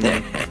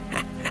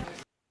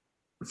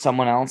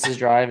someone else is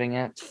driving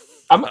it.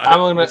 I'm gonna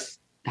How I'm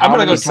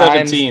gonna go many times-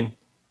 17.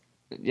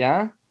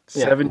 Yeah,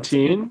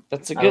 17.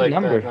 that's a I good like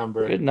that number.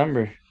 number. Good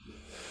number.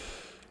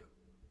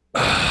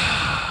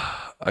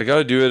 I got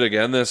to do it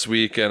again this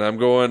week, and I'm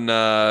going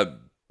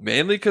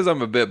mainly because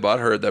I'm a bit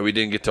butthurt that we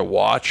didn't get to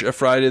watch a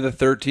Friday the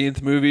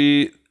 13th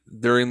movie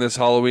during this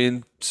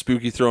Halloween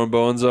spooky throwing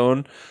bone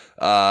zone.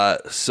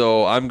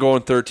 So I'm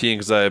going 13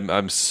 because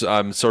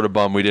I'm sort of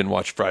bummed we didn't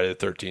watch Friday the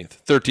 13th.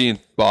 13,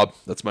 Bob.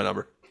 That's my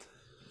number.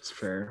 That's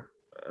fair.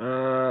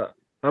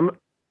 I'm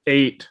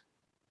 8.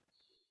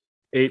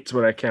 8's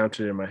what I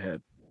counted in my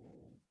head.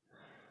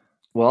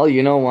 Well,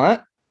 you know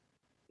what,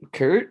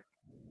 Kurt,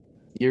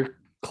 you're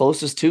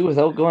closest to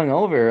without going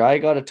over. I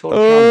got a total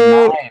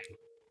count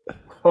of 9.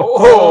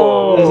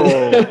 Oh,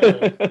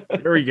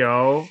 there we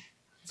go.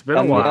 It's been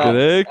a And, while.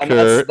 Good, And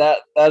Kurt.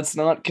 that's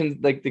not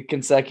like the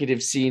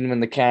consecutive scene when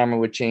the camera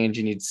would change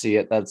and you'd see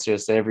it. That's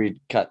just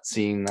every cut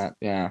scene that,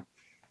 yeah.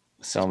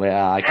 So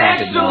yeah, I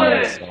counted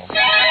 9. So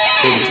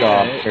good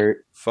job,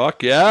 Kurt.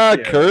 Fuck yeah,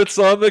 Yeah. Kurt's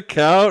on the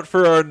count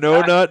for our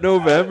No Nut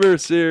November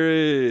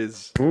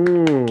series.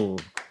 Ooh,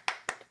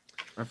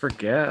 I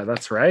forget.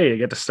 That's right. I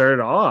get to start it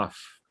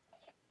off.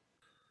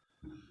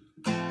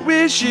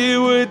 Wish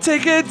you would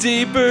take a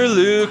deeper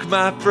look,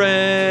 my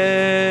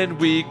friend.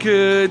 We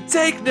could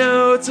take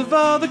notes of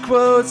all the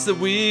quotes that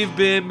we've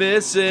been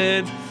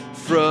missing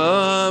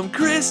from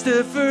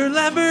Christopher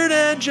Lambert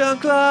and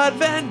Jean-Claude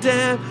Van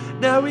Damme.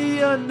 Now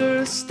we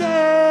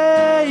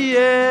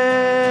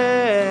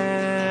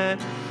understand.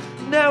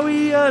 Now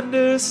we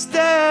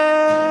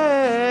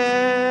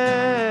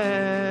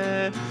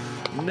understand.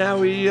 Now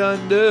we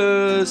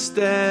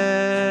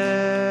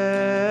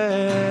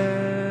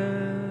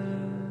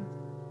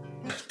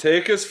understand.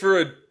 Take us for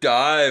a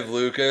dive,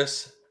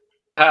 Lucas.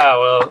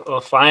 Well,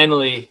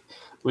 finally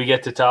we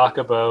get to talk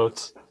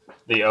about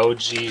the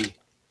OG.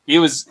 He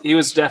was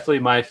definitely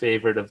my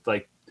favorite of,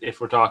 like, if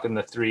we're talking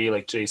the 3,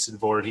 like Jason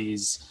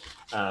Voorhees,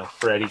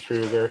 Freddy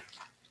Krueger.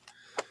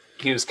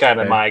 He was kind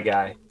of my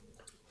guy.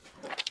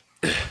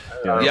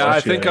 Yeah, I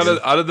think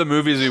out of the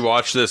movies we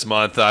watched this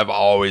month, I've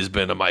always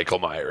been a Michael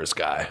Myers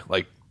guy.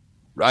 Like,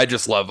 I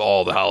just love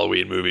all the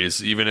Halloween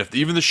movies, even the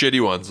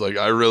shitty ones. Like,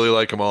 I really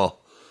like them all.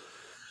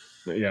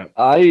 Yeah.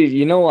 I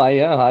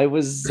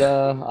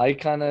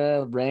kind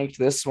of ranked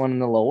this one in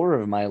the lower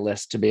of my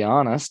list, to be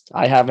honest.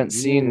 I haven't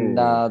seen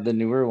the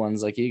newer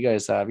ones like you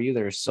guys have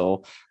either,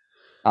 so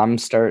I'm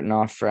starting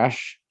off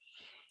fresh.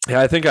 Yeah,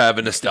 I think I have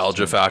a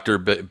nostalgia factor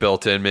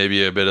built in,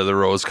 maybe a bit of the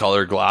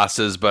rose-colored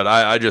glasses, but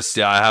I got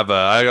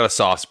a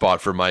soft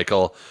spot for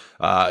Michael.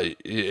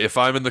 If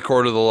I'm in the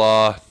court of the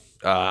law,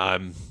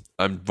 I'm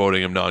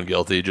voting him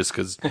non-guilty just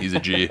because he's a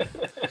G.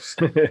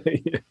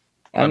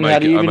 I mean, how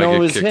do you even know it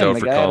was him?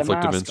 The guy had a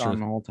mask on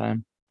the whole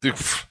time.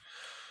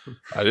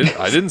 I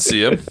didn't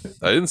see him.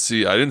 I didn't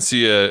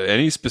see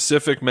any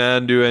specific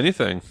man do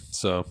anything.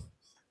 So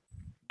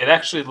It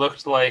actually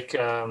looked like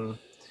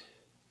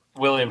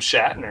William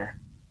Shatner,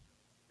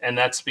 and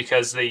that's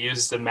because they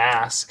used the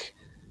mask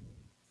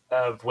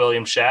of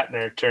William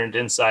Shatner turned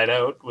inside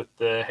out with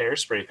the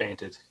hairspray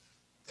painted.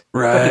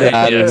 right,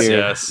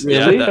 yes.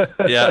 Really?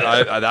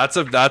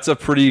 That's a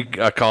pretty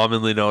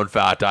commonly known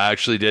fact. I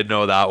actually did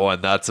know that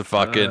one. That's a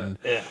fucking.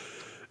 Yeah.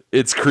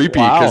 It's creepy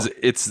Wow. because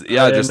it's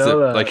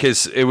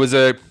it was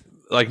a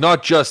like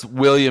not just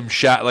William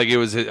Shat, like it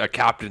was a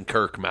Captain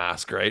Kirk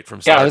mask, right,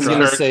 from Star I was Trek.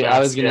 gonna Kirk say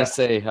mask,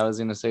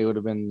 it would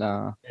have been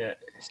Yeah.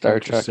 Star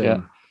Trek.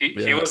 Yeah,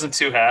 He wasn't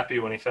too happy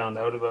when he found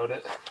out about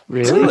it.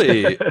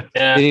 Really?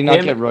 Yeah. Did he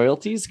not get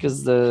royalties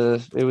because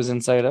it was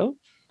Inside Out?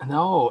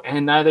 No,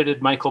 and neither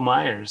did Michael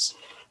Myers.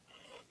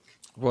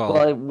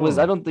 Well, Well,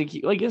 I don't think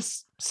I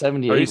guess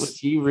 78 was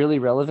he really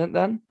relevant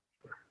then?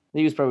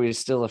 He was probably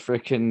still a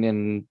frickin'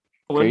 in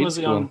When grade was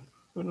he school. on?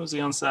 When was he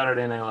on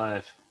Saturday Night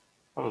Live?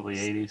 Probably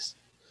 80s.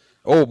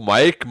 we're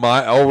talking.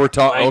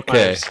 Mike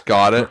Okay, Myers.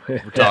 got it. We're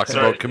talking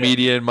sorry, about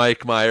comedian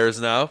Mike Myers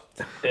now.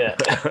 Yeah.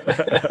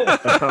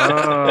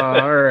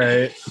 All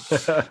right.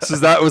 So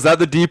was that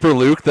the deeper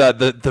Luke that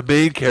the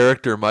main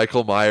character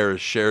Michael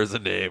Myers shares a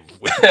name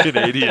with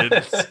Canadian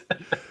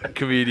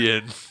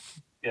comedian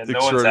Yeah, no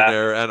one's happy.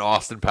 extraordinaire and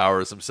Austin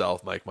Powers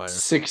himself, Mike Myers.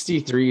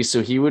 63,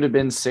 so he would have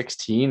been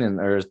 16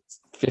 or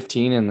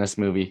 15 in this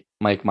movie,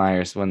 Mike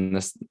Myers, when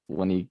this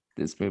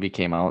movie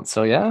came out.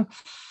 So yeah,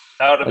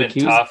 That would have Like,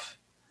 been he was- tough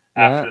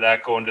yeah. after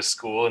that, going to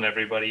school and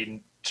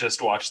everybody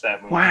just watched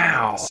that movie.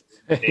 Wow.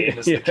 Dave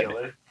is Yeah. the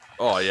killer.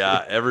 Oh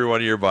yeah, every one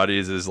of your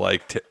buddies is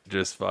like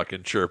just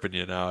fucking chirping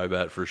you now. I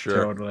bet for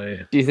sure.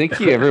 Totally. do you think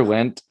he ever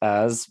went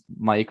as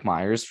Mike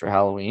Myers for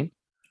Halloween?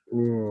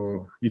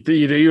 Ooh,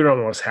 you'd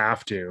almost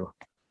have to.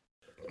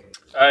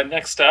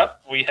 Next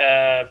up, we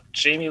have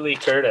Jamie Lee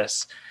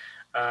Curtis.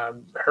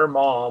 Her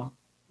mom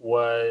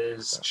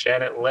was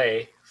Janet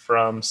Leigh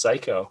from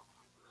Psycho.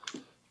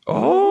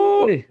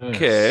 Oh, Hey.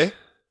 okay.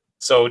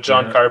 So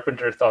John Yeah.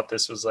 Carpenter thought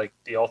this was like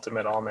the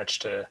ultimate homage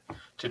to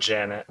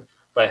Janet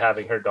by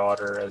having her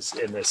daughter as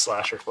in this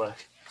slasher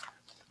flick.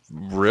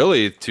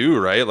 Really, too,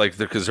 right? Like,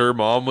 because her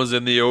mom was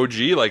in the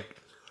OG. Like,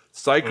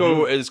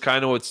 Psycho is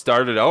kind of what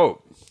started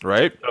out,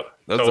 right?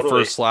 That's the Totally.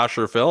 first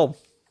slasher film.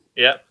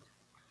 Yeah.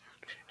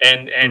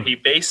 And he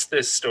based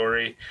this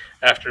story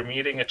after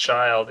meeting a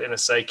child in a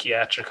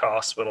psychiatric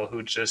hospital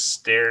who just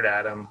stared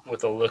at him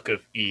with a look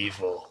of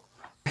evil.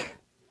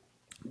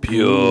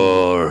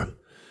 Pure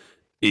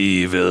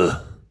evil.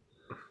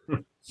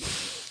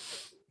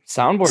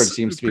 Soundboard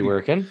seems to be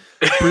working.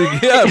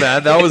 Yeah,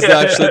 man. That was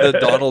actually the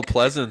Donald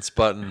Pleasance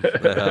button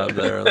they have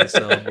there on the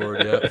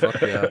soundboard. Yeah,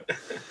 fuck yeah.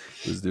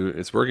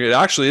 It's working. It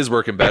actually is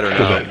working better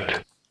now.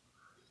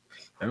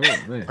 Oh,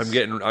 nice.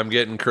 I'm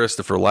getting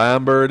Christopher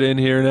Lambert in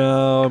here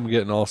now. I'm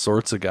getting all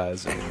sorts of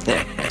guys in.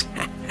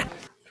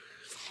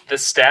 The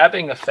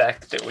stabbing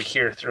effect that we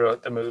hear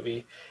throughout the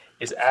movie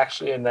is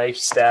actually a knife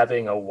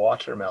stabbing a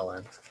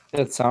watermelon.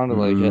 It sounded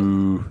like it.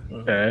 Ooh.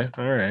 Okay,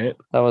 all right.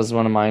 That was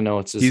one of my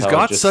notes. Is He's how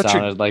got it just such a-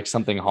 sounded like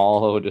something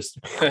hollow. Just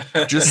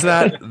Just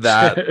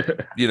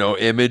that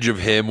image of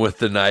him with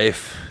the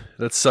knife.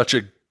 That's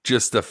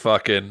just a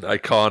fucking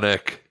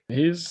iconic.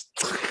 He's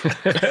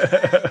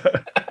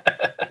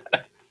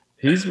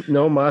he's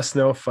no muss,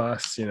 no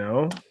fuss, you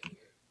know.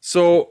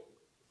 So,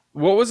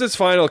 what was his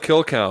final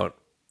kill count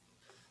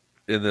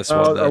in this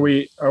one? Then?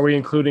 Are we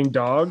including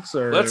dogs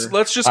or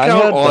Let's just I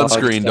count had dogs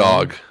on-screen down.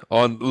 dog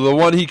on the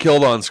one he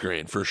killed on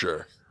screen for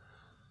sure.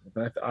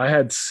 I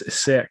had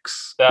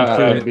 6. That-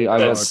 I got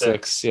that's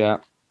 6. Yeah.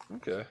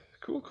 Okay,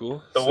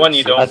 cool. The one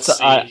you don't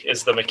That's- see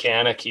is the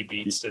mechanic he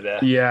beats to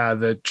death. Yeah,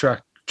 the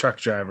truck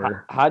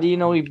driver. How do you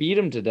know he beat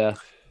him to death?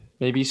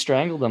 Maybe he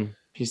strangled him.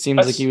 He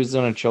seems like he was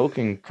doing a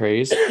choking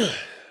craze.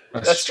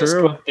 That's just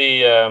true. what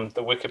the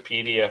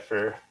Wikipedia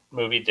for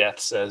movie death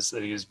says,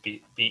 that he was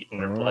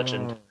beaten or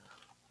bludgeoned.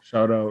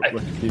 Shout out. I-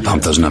 Wikipedia.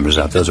 Pump those numbers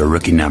up. Those are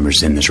rookie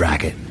numbers in this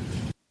racket.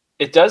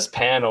 It does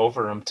pan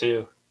over him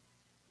too.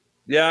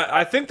 Yeah,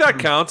 I think that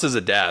counts as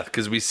a death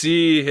because we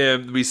see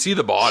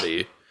the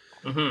body.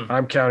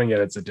 I'm counting it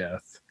as a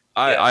death.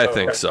 I so-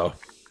 think so.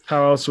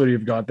 How else would he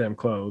have got them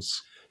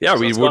clothes? Yeah,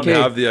 So we it's wouldn't on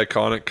the- have the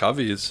iconic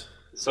coveys.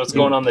 So it's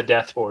going on the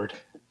death board.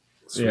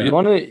 Yeah.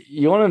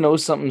 You wanna know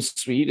something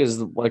sweet?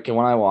 Is like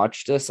when I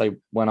watched this, I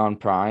went on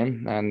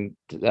Prime and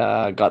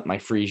got my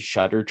free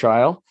Shudder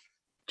trial.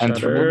 And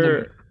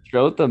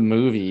throughout the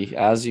movie,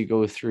 as you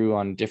go through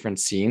on different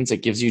scenes,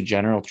 it gives you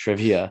general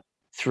trivia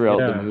throughout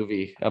the Yeah.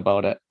 movie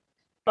about it.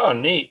 Oh,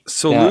 neat.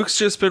 So Yeah. Luke's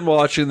just been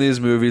watching these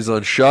movies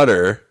on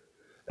Shudder,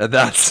 and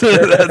that's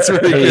that's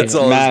where he Hey, gets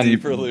all man. his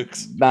deeper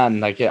Luke's. Man,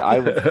 like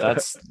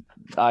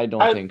I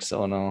don't think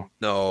so. No.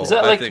 No, Is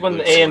that I like think when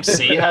the Luke's-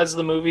 AMC has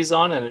the movies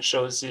on and it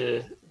shows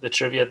you the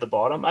trivia at the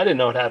bottom? I didn't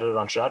know it had it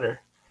on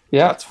Shudder.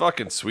 Yeah, That's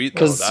fucking sweet.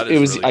 because That it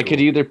is was really I could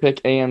cool. either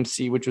pick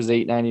AMC, which was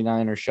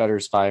 $8.99, or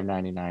Shudder's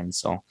 $5.99.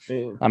 So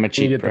I'm a You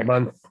cheap get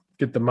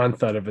prick. the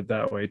month out of it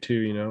that way too,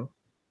 you know.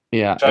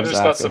 Yeah, Shudder's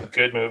got exactly. some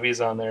good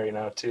movies on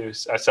there, too.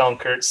 I saw him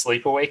Kurt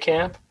Sleepaway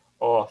Camp.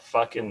 Oh,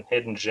 fucking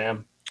hidden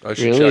gem. I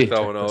should Really? check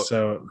that one out.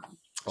 So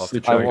I'll have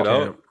to Sleepaway check it Camp.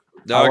 out.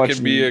 Now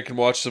I I can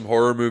watch some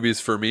horror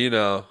movies for me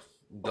now.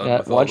 Done Yeah,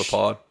 with all the watch-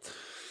 pod.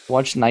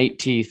 Watch Night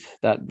Teeth,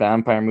 that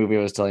vampire movie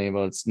I was telling you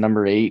about. It's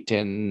number 8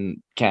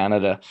 in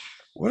Canada.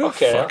 What a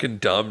Okay. fucking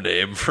dumb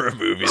name for a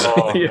movie.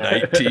 Oh, Like yeah.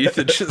 Night Teeth.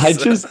 It just,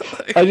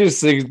 I just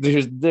think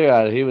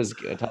he was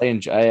good.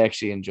 I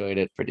actually enjoyed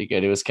it pretty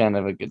good. It was kind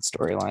of a good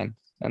storyline,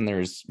 and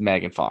there's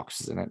Megan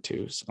Fox is in it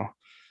too. So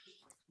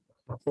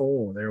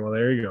Oh,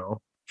 there you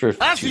go. for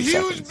 2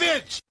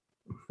 seconds.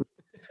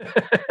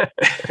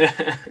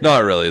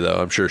 Not really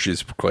though. I'm sure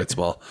she's quite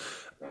small.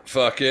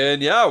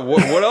 Fucking yeah.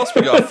 What else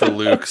we got for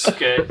Luke's?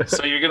 Okay,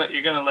 so you're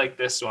gonna like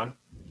this one.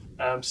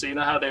 So you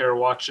know how they were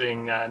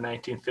watching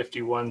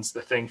 1951's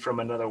The Thing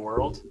from Another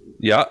World?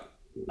 Yeah.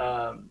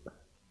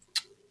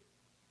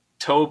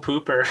 Toe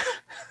Pooper,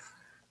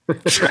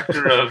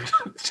 director of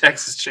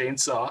Texas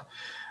Chainsaw,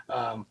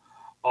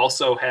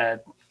 also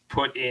had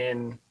put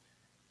in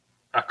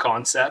a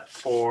concept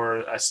for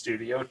a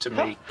studio to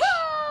make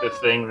The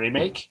Thing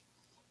remake,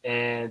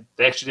 and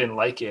they actually didn't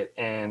like it.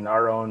 And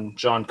our own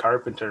John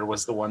Carpenter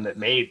was the one that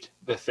made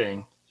The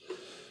Thing.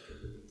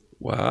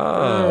 Wow.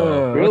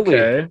 Oh, really?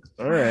 Okay.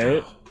 All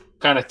right.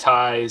 Kind of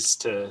ties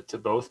to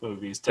both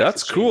movies.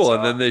 That's Texas cool.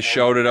 And Chainsaw then they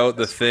shouted out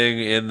the thing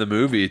in the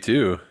movie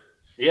too.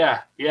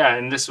 Yeah,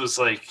 and this was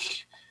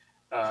like,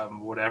 4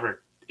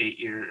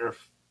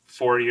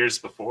 years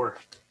before.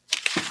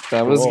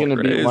 That was Cool. going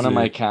to be one of Crazy.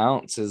 my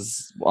counts.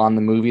 Is on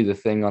the movie, the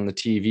thing on the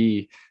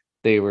TV,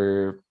 they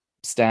were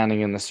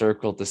standing in the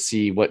circle to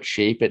see what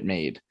shape it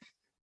made,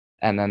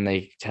 and then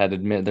they had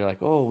admit they're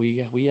like, "Oh, we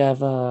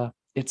have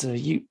it's a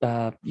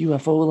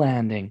UFO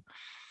landing,"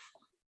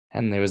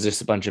 and there was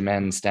just a bunch of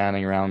men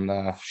standing around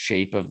the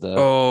shape of the.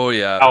 Oh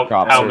yeah. How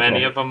Crop how circle.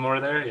 many of them were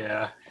there?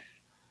 Yeah.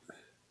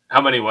 How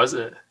many was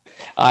it?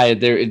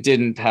 It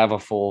didn't have a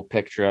full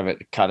picture of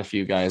it. It cut a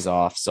few guys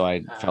off, so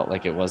I felt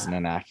like it wasn't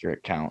an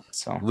accurate count.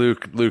 So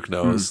Luke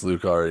knows.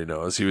 Luke already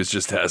knows. He was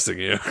just testing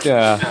you.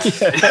 yeah,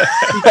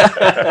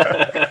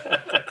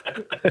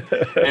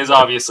 It's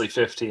obviously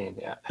 15.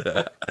 Yeah.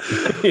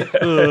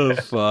 Oh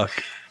fuck.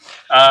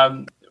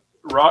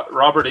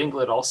 Robert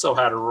Englund also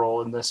had a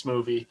role in this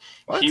movie.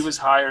 What? He was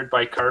hired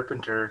by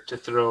Carpenter to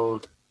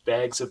throw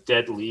bags of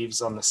dead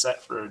leaves on the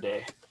set for a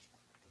day.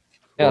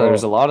 yeah.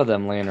 There's a lot of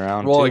them laying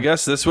around. Well, too. I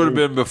guess this would have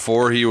been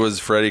before he was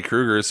Freddy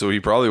Krueger, so he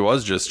probably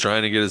was just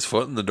trying to get his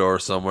foot in the door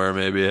somewhere,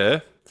 maybe,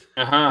 hey?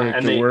 Uh-huh.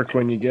 Make it work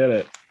when you get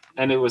it.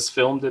 And it was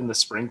filmed in the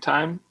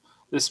springtime,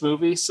 this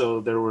movie,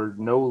 so there were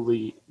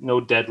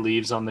no dead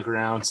leaves on the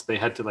ground. So they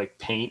had to like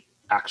paint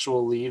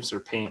actual leaves or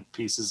paint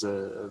pieces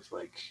of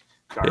like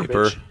garbage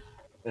Paper.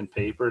 and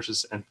paper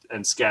just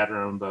and scatter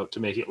them about to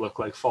make it look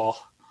like fall.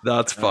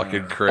 That's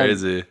fucking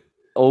crazy.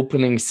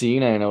 Opening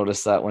scene, I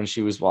noticed that when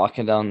she was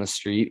walking down the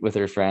street with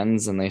her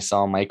friends and they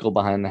saw Michael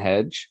behind the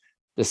hedge,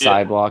 the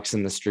sidewalks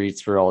and the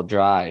streets were all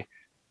dry.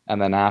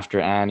 And then after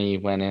Annie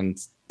went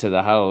into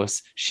the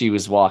house, she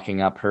was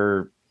walking up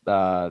her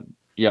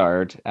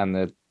yard and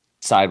the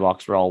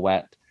sidewalks were all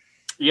wet.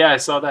 Yeah, I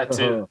saw that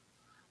too. Uh-huh.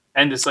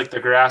 And it's like the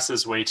grass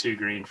is way too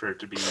green for it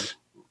to be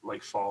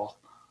like fall.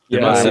 They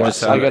Yeah, must have I-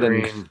 just I had got it.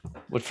 it.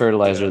 What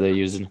fertilizer are they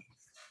using?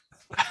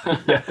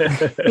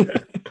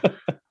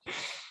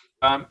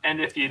 And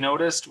if you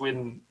noticed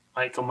when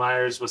Michael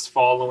Myers was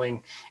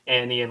following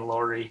Annie and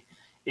Laurie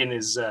in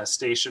his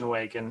station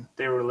wagon,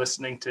 they were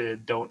listening to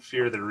 "Don't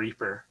Fear the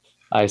Reaper."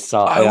 I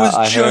saw. I was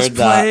I just heard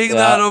playing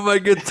that yeah. on my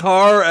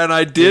guitar, and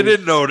I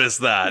didn't notice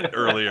that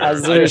earlier.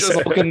 As I they were just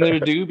smoking their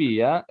doobie.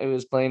 Yeah, it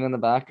was playing in the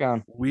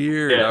background.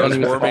 weird. Yeah, I was when he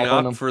was warming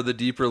following up him. for the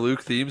Deeper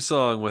Luke theme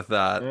song with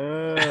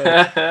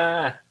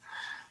that.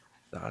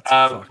 That's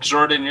fucking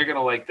Jordan, you're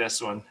gonna like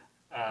this one.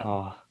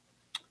 Oh,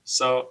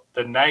 So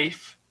the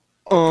knife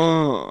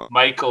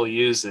Michael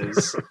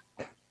uses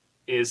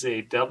is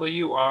a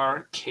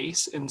WR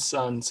Case and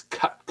Sons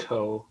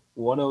Cutco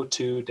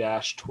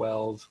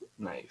 102-12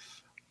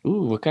 knife.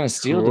 ooh, what kind of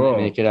steel did Cool.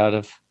 they make it out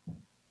of?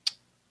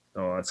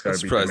 Oh, that's I'm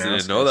gotta be surprised you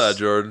didn't know that,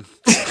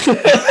 Damascus.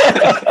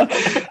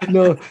 Jordan.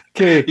 No,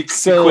 okay. You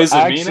So quizzing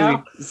me actually,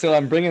 now? so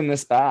I'm bringing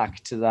this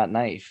back to that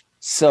knife.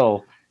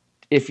 So,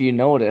 if you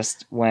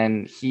noticed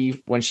when he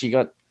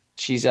got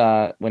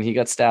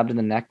stabbed in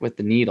the neck with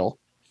the needle,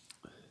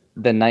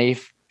 the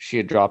knife she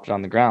had dropped it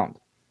on the ground.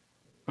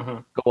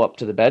 Mhm. Go up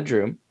to the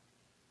bedroom.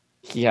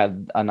 He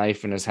had a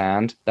knife in his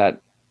hand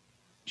that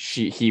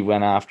he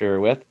went after her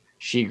with.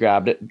 She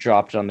grabbed it,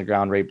 dropped it on the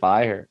ground right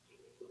by her.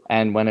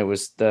 And when it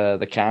was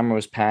the camera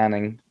was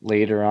panning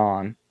later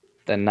on,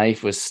 the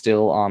knife was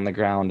still on the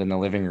ground in the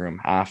living room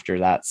after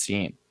that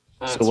scene.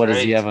 That's so what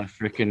does he right. have, a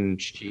freaking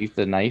sheath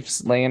of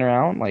knives laying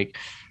around? Like,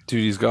 Dude,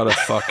 he's got a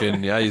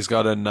fucking he's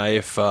got a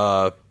knife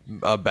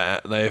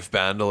knife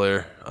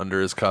bandolier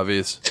under his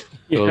coveys.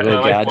 go They're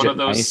go like gadget one of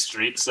those knife,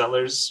 street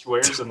sellers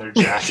wears in their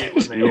jacket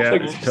when they Yeah,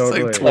 open it. It's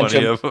totally. like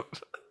 20 of them.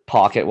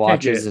 pocket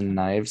watches get- and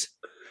knives.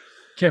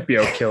 Can't be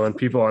out killing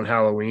people on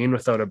Halloween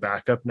without a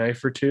backup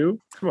knife or two.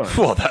 Come on.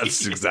 Well,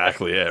 that's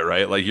exactly it,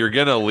 right? Like you're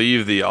gonna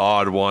leave the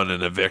odd one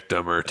and a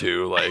victim or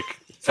two, like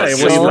Hey,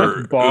 just when you for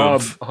want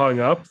Bob oomph. hung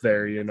up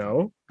there, you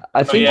know.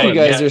 I think yeah, you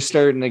guys yeah. are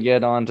starting to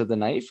get onto the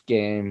knife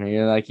game.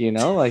 You're like, you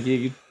know, like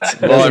it Well,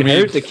 I doesn't mean-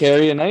 hurt to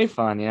carry a knife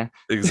on you.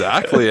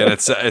 Exactly, and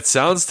it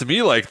sounds to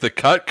me like the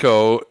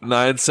Cutco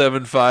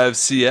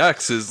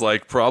 975CX is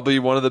like probably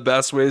one of the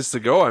best ways to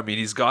go. I mean,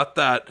 he's got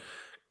that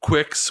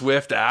quick,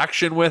 swift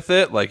action with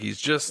it. Like he's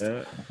just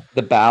Yeah.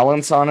 The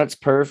balance on it's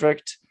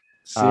perfect.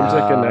 Seems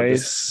like a Uh, nice,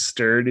 this-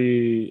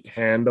 sturdy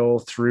handle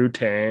through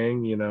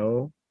tang, you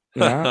know.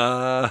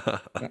 Yeah.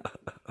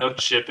 No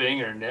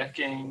chipping or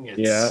necking. It's,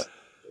 Yeah.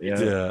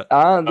 Yeah.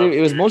 yeah.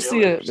 It was your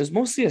mostly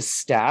killers. a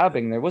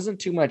stabbing. There wasn't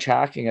too much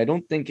hacking. I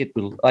don't think it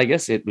will. I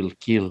guess it will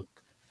kill.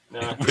 No,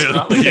 it's Will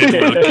not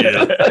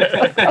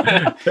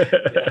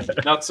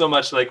like not so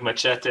much like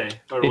machete,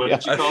 or what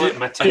did you call it?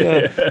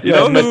 Machete. You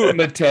know who-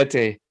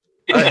 Matete.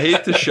 I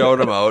hate to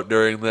shout him out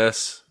during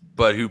this,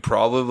 but who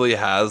probably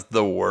has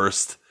the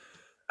worst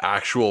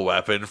actual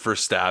weapon for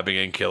stabbing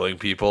and killing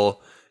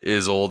people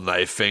is old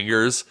knife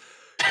fingers.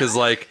 Because,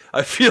 like,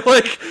 I feel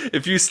like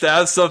if you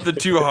stab something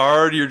too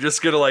hard, you're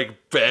just gonna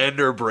like bend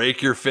or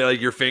break your like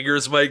your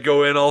fingers might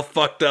go in all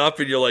fucked up,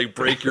 and you'll like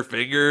break your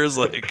fingers.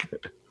 Like,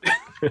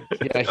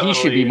 Yeah, he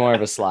should be Totally. more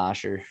of a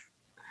slasher.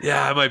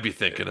 yeah, I might be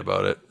thinking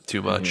about it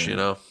too much, you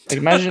know. Like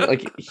imagine,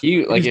 like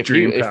he, like He's if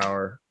dream you,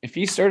 power. if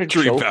he started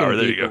Dream choking power,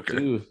 there you people go, Kurt.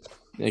 too,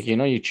 like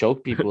you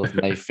choke people with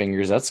knife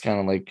fingers. That's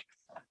kind of like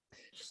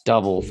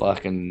double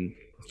fucking.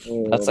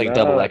 That's like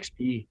double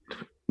XP.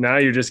 Now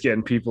you're just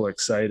getting people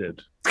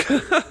excited.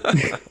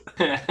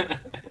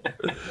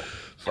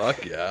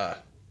 Fuck yeah.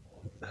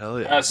 Hell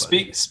yeah.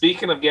 buddy.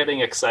 Speaking of getting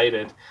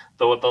excited,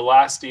 though, the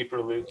last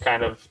Deeper Luke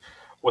kind of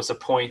was a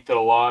point that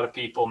a lot of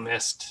people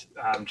missed.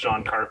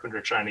 John Carpenter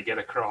trying to get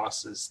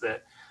across is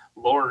that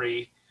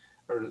Laurie,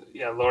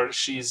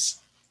 she's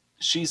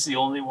she's the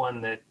only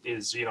one that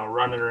is,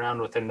 running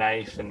around with a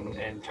knife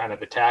and kind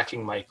of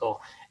attacking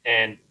Michael.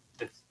 And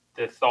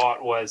the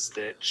thought was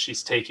that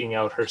she's taking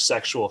out her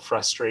sexual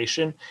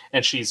frustration,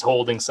 and she's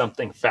holding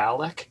something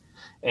phallic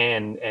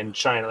and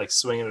trying to like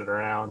swinging it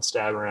around,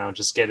 stabbing around,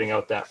 just getting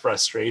out that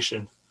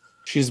frustration.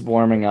 She's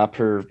warming up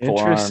her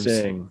forearms.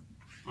 Interesting.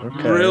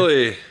 Okay.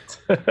 Really?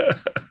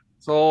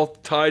 It's all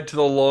tied to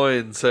the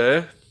loins,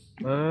 eh?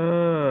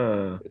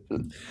 Ah.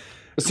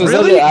 So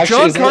Really?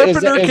 John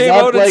Carpenter came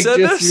out and said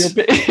this?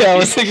 I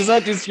was like, is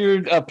that just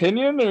your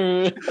opinion,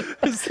 or?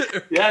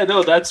 Yeah,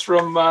 no, that's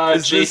from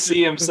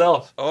JC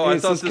himself. Oh, I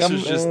thought this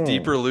was just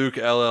Deeper Luke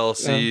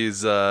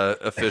LLC's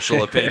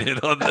official opinion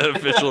on the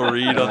official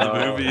read on the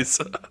movies.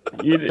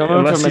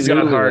 Unless he's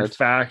got hard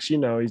facts, he's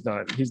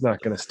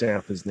not going to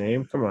stamp his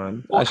name. Come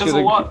on. Well, because a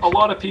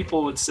lot of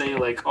people would say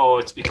like, oh,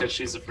 it's because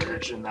she's a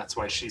virgin, that's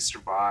why she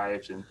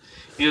survived, and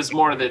it was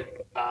more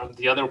that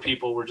the other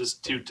people were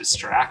just too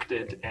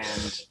distracted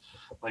and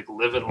like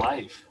living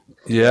life.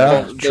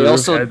 Yeah, they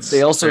also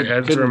their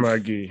heads were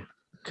muggy.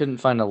 Couldn't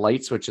find a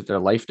light switch if their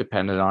life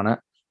depended on it.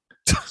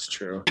 That's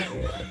true.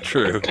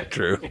 True.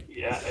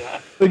 Yeah.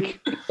 Like,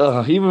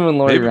 even when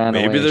Lori ran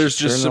away, maybe there's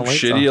she just turned some the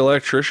lights shitty on.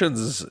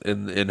 electricians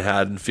in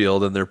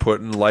Haddonfield, and they're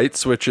putting light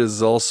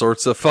switches all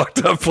sorts of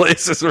fucked up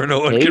places where no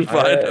one can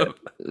find them.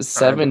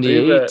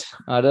 78.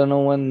 I don't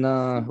know when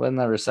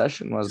that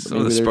recession was. Some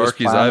of the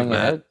Sparkies I've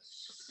met.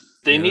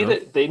 They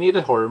need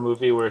a horror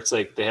movie where it's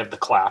like they have the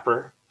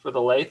clapper for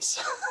the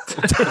lights.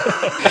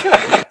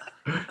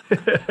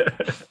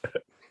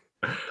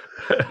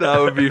 That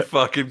would be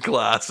fucking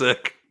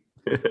classic.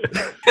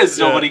 Because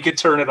nobody could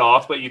turn it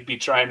off, but you'd be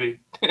trying to.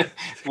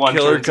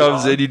 Killer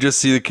comes in, you just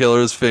see the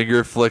killer's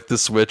finger flick the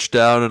switch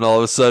down, and all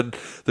of a sudden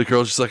the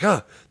girl's just like,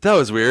 "Ah, that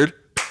was weird."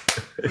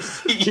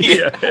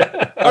 Yeah.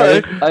 All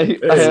right. I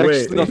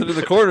actually, nothing in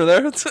the corner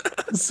there.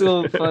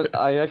 so fun.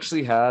 I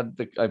actually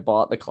I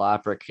bought the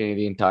clapper at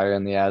Canadian Tire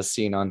in the as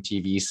seen on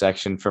TV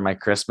section for my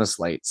Christmas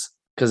lights,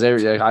 because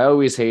I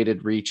always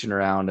hated reaching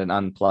around and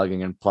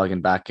unplugging and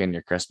plugging back in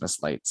your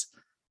Christmas lights.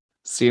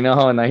 So you know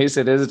how nice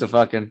it is to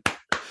fucking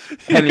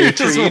and you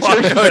just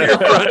walk out your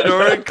front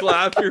door and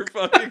clap your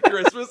fucking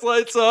Christmas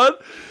lights on.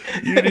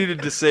 You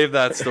needed to save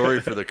that story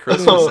for the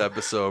Christmas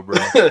episode, bro.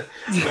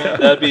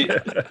 That'd be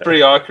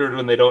pretty awkward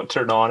when they don't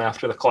turn on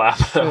after the clap.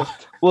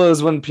 Well, it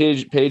was when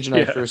Paige and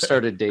I first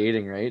started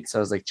dating, right? So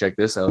I was like, check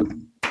this out.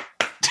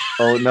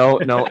 Oh, no.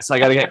 So I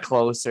got to get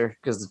closer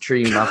because the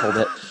tree muffled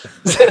it.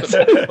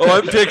 Oh,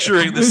 I'm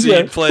picturing the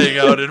scene playing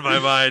out in my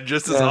mind,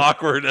 just as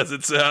awkward as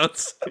it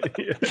sounds.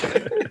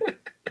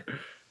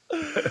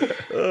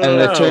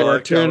 And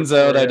it turns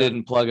out I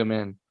didn't plug them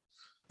in.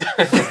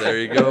 There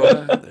you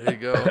go.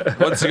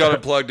 Once you got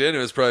it plugged in, it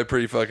was probably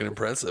pretty fucking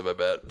impressive, I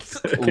bet.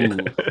 Ooh.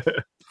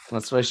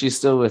 That's why she's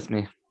still with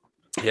me.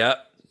 Yeah.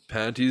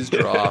 Panties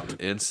dropped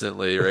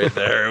instantly right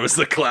there. It was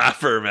the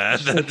clapper, man,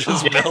 that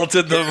just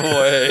melted them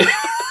away.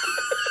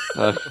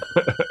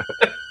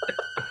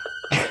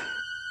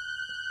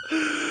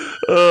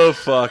 Oh,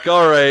 fuck.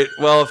 All right.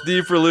 Well, if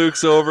Deeper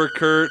Luke's over,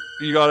 Kurt,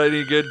 you got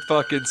any good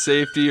fucking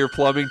safety or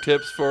plumbing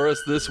tips for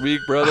us this week,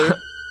 brother?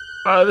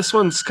 This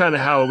one's kind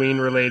of Halloween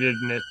related,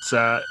 and it's,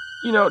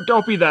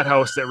 don't be that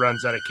house that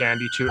runs out of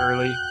candy too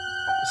early.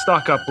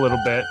 Stock up a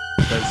little bit,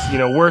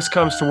 because, worst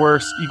comes to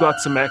worst, you got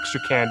some extra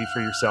candy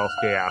for yourself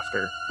day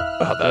after.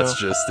 Oh, that's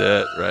just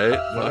it, right?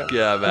 Yeah. Fuck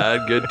yeah,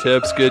 man. Good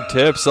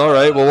tips. All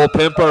right. Well, we'll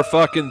pimp our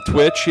fucking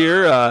Twitch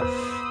here.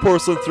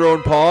 Porcelain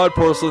Throne Pod,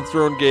 Porcelain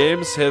Throne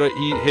Games.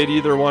 Hit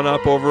either one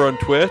up over on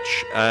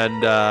Twitch,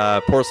 and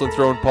Porcelain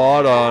Throne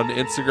Pod on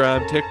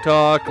Instagram,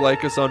 TikTok.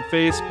 Like us on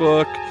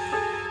Facebook.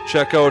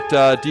 Check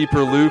out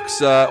Deeper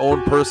Luke's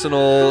own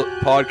personal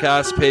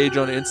podcast page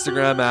on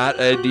Instagram at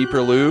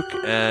Deeper Luke,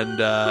 and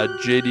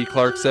JD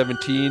Clark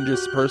 17,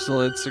 just personal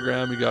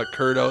Instagram. We got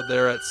Kurt out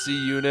there at C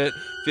Unit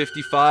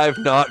 55,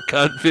 not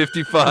cunt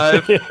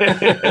 55.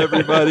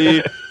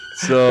 Everybody.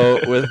 So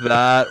with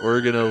that,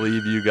 we're gonna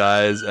leave you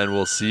guys, and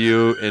we'll see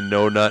you in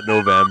No Nut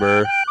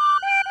November,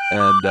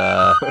 and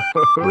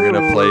we're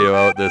gonna play you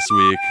out this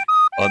week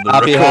on the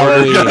Happy recorder,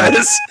 Halloween,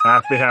 guys.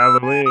 Happy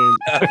Halloween.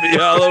 Happy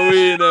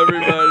Halloween,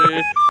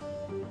 everybody.